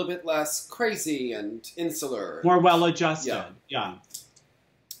be a little bit less crazy and insular. More well-adjusted. Yeah. I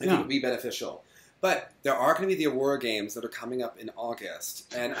think it would be beneficial. But there are going to be the Aurora Games that are coming up in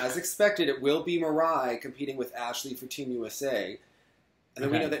August. And as expected, it will be Mariah competing with Ashley for Team USA. And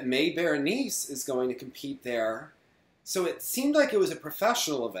then we know that Mae Berenice is going to compete there. So it seemed like it was a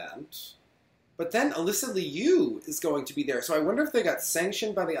professional event. But then Alyssa Liu is going to be there. So I wonder if they got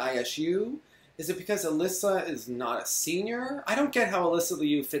sanctioned by the ISU. Is it because Alyssa is not a senior? I don't get how Alyssa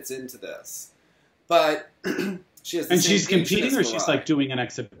Liu fits into this. But she has the same she's competing or she's like doing an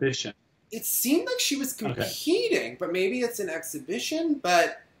exhibition? It seemed like she was competing, but maybe it's an exhibition.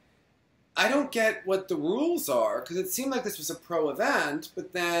 But I don't get what the rules are because it seemed like this was a pro event.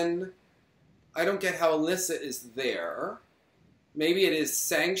 But then I don't get how Alyssa is there. Maybe it is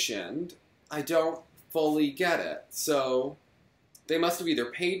sanctioned. I don't fully get it. So they must have either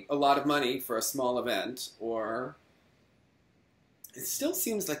paid a lot of money for a small event, or it still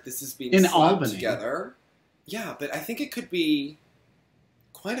seems like this is being slapped together. Yeah, but I think it could be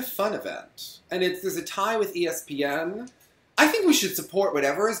quite a fun event. And there's a tie with ESPN. I think we should support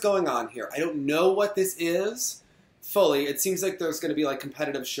whatever is going on here. I don't know what this is fully. It seems like there's going to be like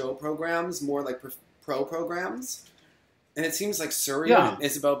competitive show programs, more like pro programs. And it seems like Surrey and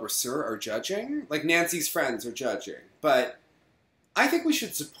Isabel Brasseur are judging. Like Nancy's friends are judging. But I think we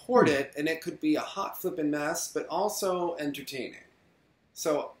should support it, and it could be a hot flippin' mess, but also entertaining.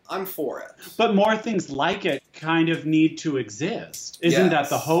 So I'm for it. But more things like it kind of need to exist. Isn't that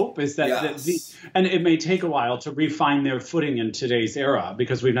the hope? Is that and it may take a while to refine their footing in today's era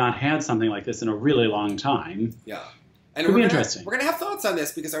because we've not had something like this in a really long time. Yeah. And we're going to have thoughts on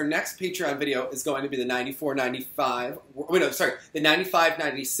this because our next Patreon video is going to be the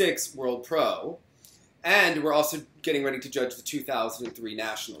 95-96 World Pro. And we're also getting ready to judge the 2003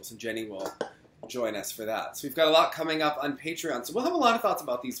 Nationals, and Jenny will join us for that. So we've got a lot coming up on Patreon. So we'll have a lot of thoughts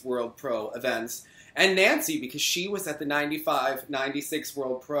about these World Pro events. And Nancy, because she was at the 95-96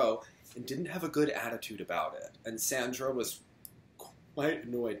 World Pro and didn't have a good attitude about it. And Sandra was quite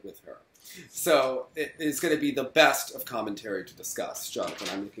annoyed with her. So it is going to be the best of commentary to discuss, Jonathan.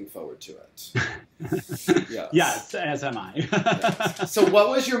 I'm looking forward to it. Yes, as am I. Yes. So what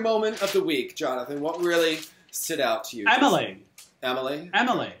was your moment of the week, Jonathan? What really stood out to you? Emily.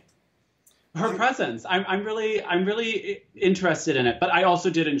 Her Um, presence. I'm really interested in it, but I also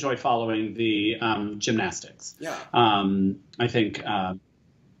did enjoy following the gymnastics. Yeah. I think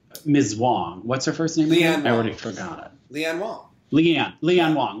Ms. Wong. What's her first name? Leanne Wong. I already forgot it. Leanne Wong.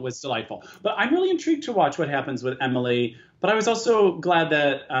 Leanne Wong was delightful. But I'm really intrigued to watch what happens with Emily. But I was also glad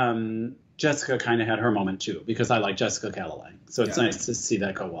that Jessica kind of had her moment too, because I like Jessica Callahan. So it's nice to see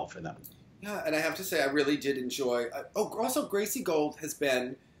that go well for them. Yeah, and I have to say I really did enjoy. Also Gracie Gold has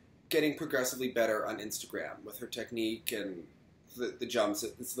been getting progressively better on Instagram with her technique and the jumps.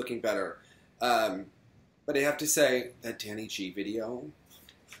 It's looking better. But I have to say that Danny G video,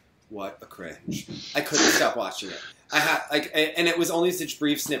 what a cringe! I couldn't stop watching it. I had and it was only such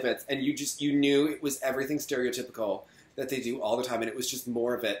brief snippets, and you knew it was everything stereotypical that they do all the time, and it was just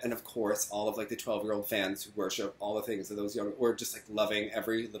more of it. And of course, all of like the 12-year-old fans who worship all the things of those young were just like loving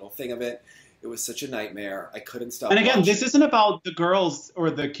every little thing of it. It was such a nightmare. I couldn't stop. And again, this isn't about the girls or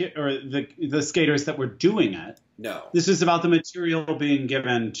the skaters that were doing it. No. This is about the material being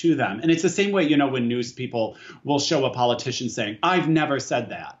given to them. And it's the same way, when news people will show a politician saying, "I've never said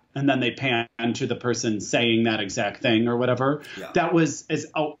that." And then they pan to the person saying that exact thing or whatever. Yeah. That was as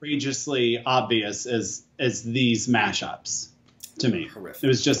outrageously obvious as these mashups to me. Horrific. It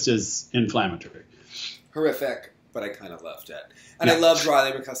was just as inflammatory. Horrific, but I kind of loved it. And I loved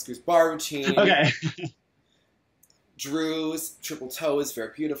Riley McCusker's bar routine. Okay. Drew's triple toe is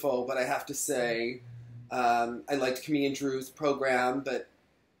very beautiful, but I have to say, I liked Camille and Drew's program, but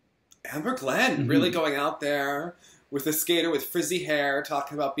Amber Glenn really going out there with a skater with frizzy hair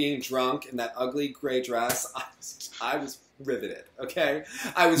talking about being drunk in that ugly gray dress. I was riveted, okay?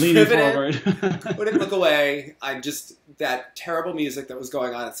 I was leaning riveted. forward. Couldn't look away. That terrible music that was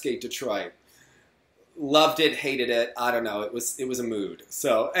going on at Skate Detroit. Loved it, hated it. I don't know. It was a mood.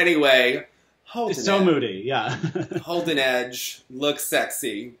 So anyway, It's so moody, yeah. hold an edge, look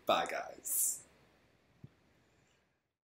sexy. Bye, guys.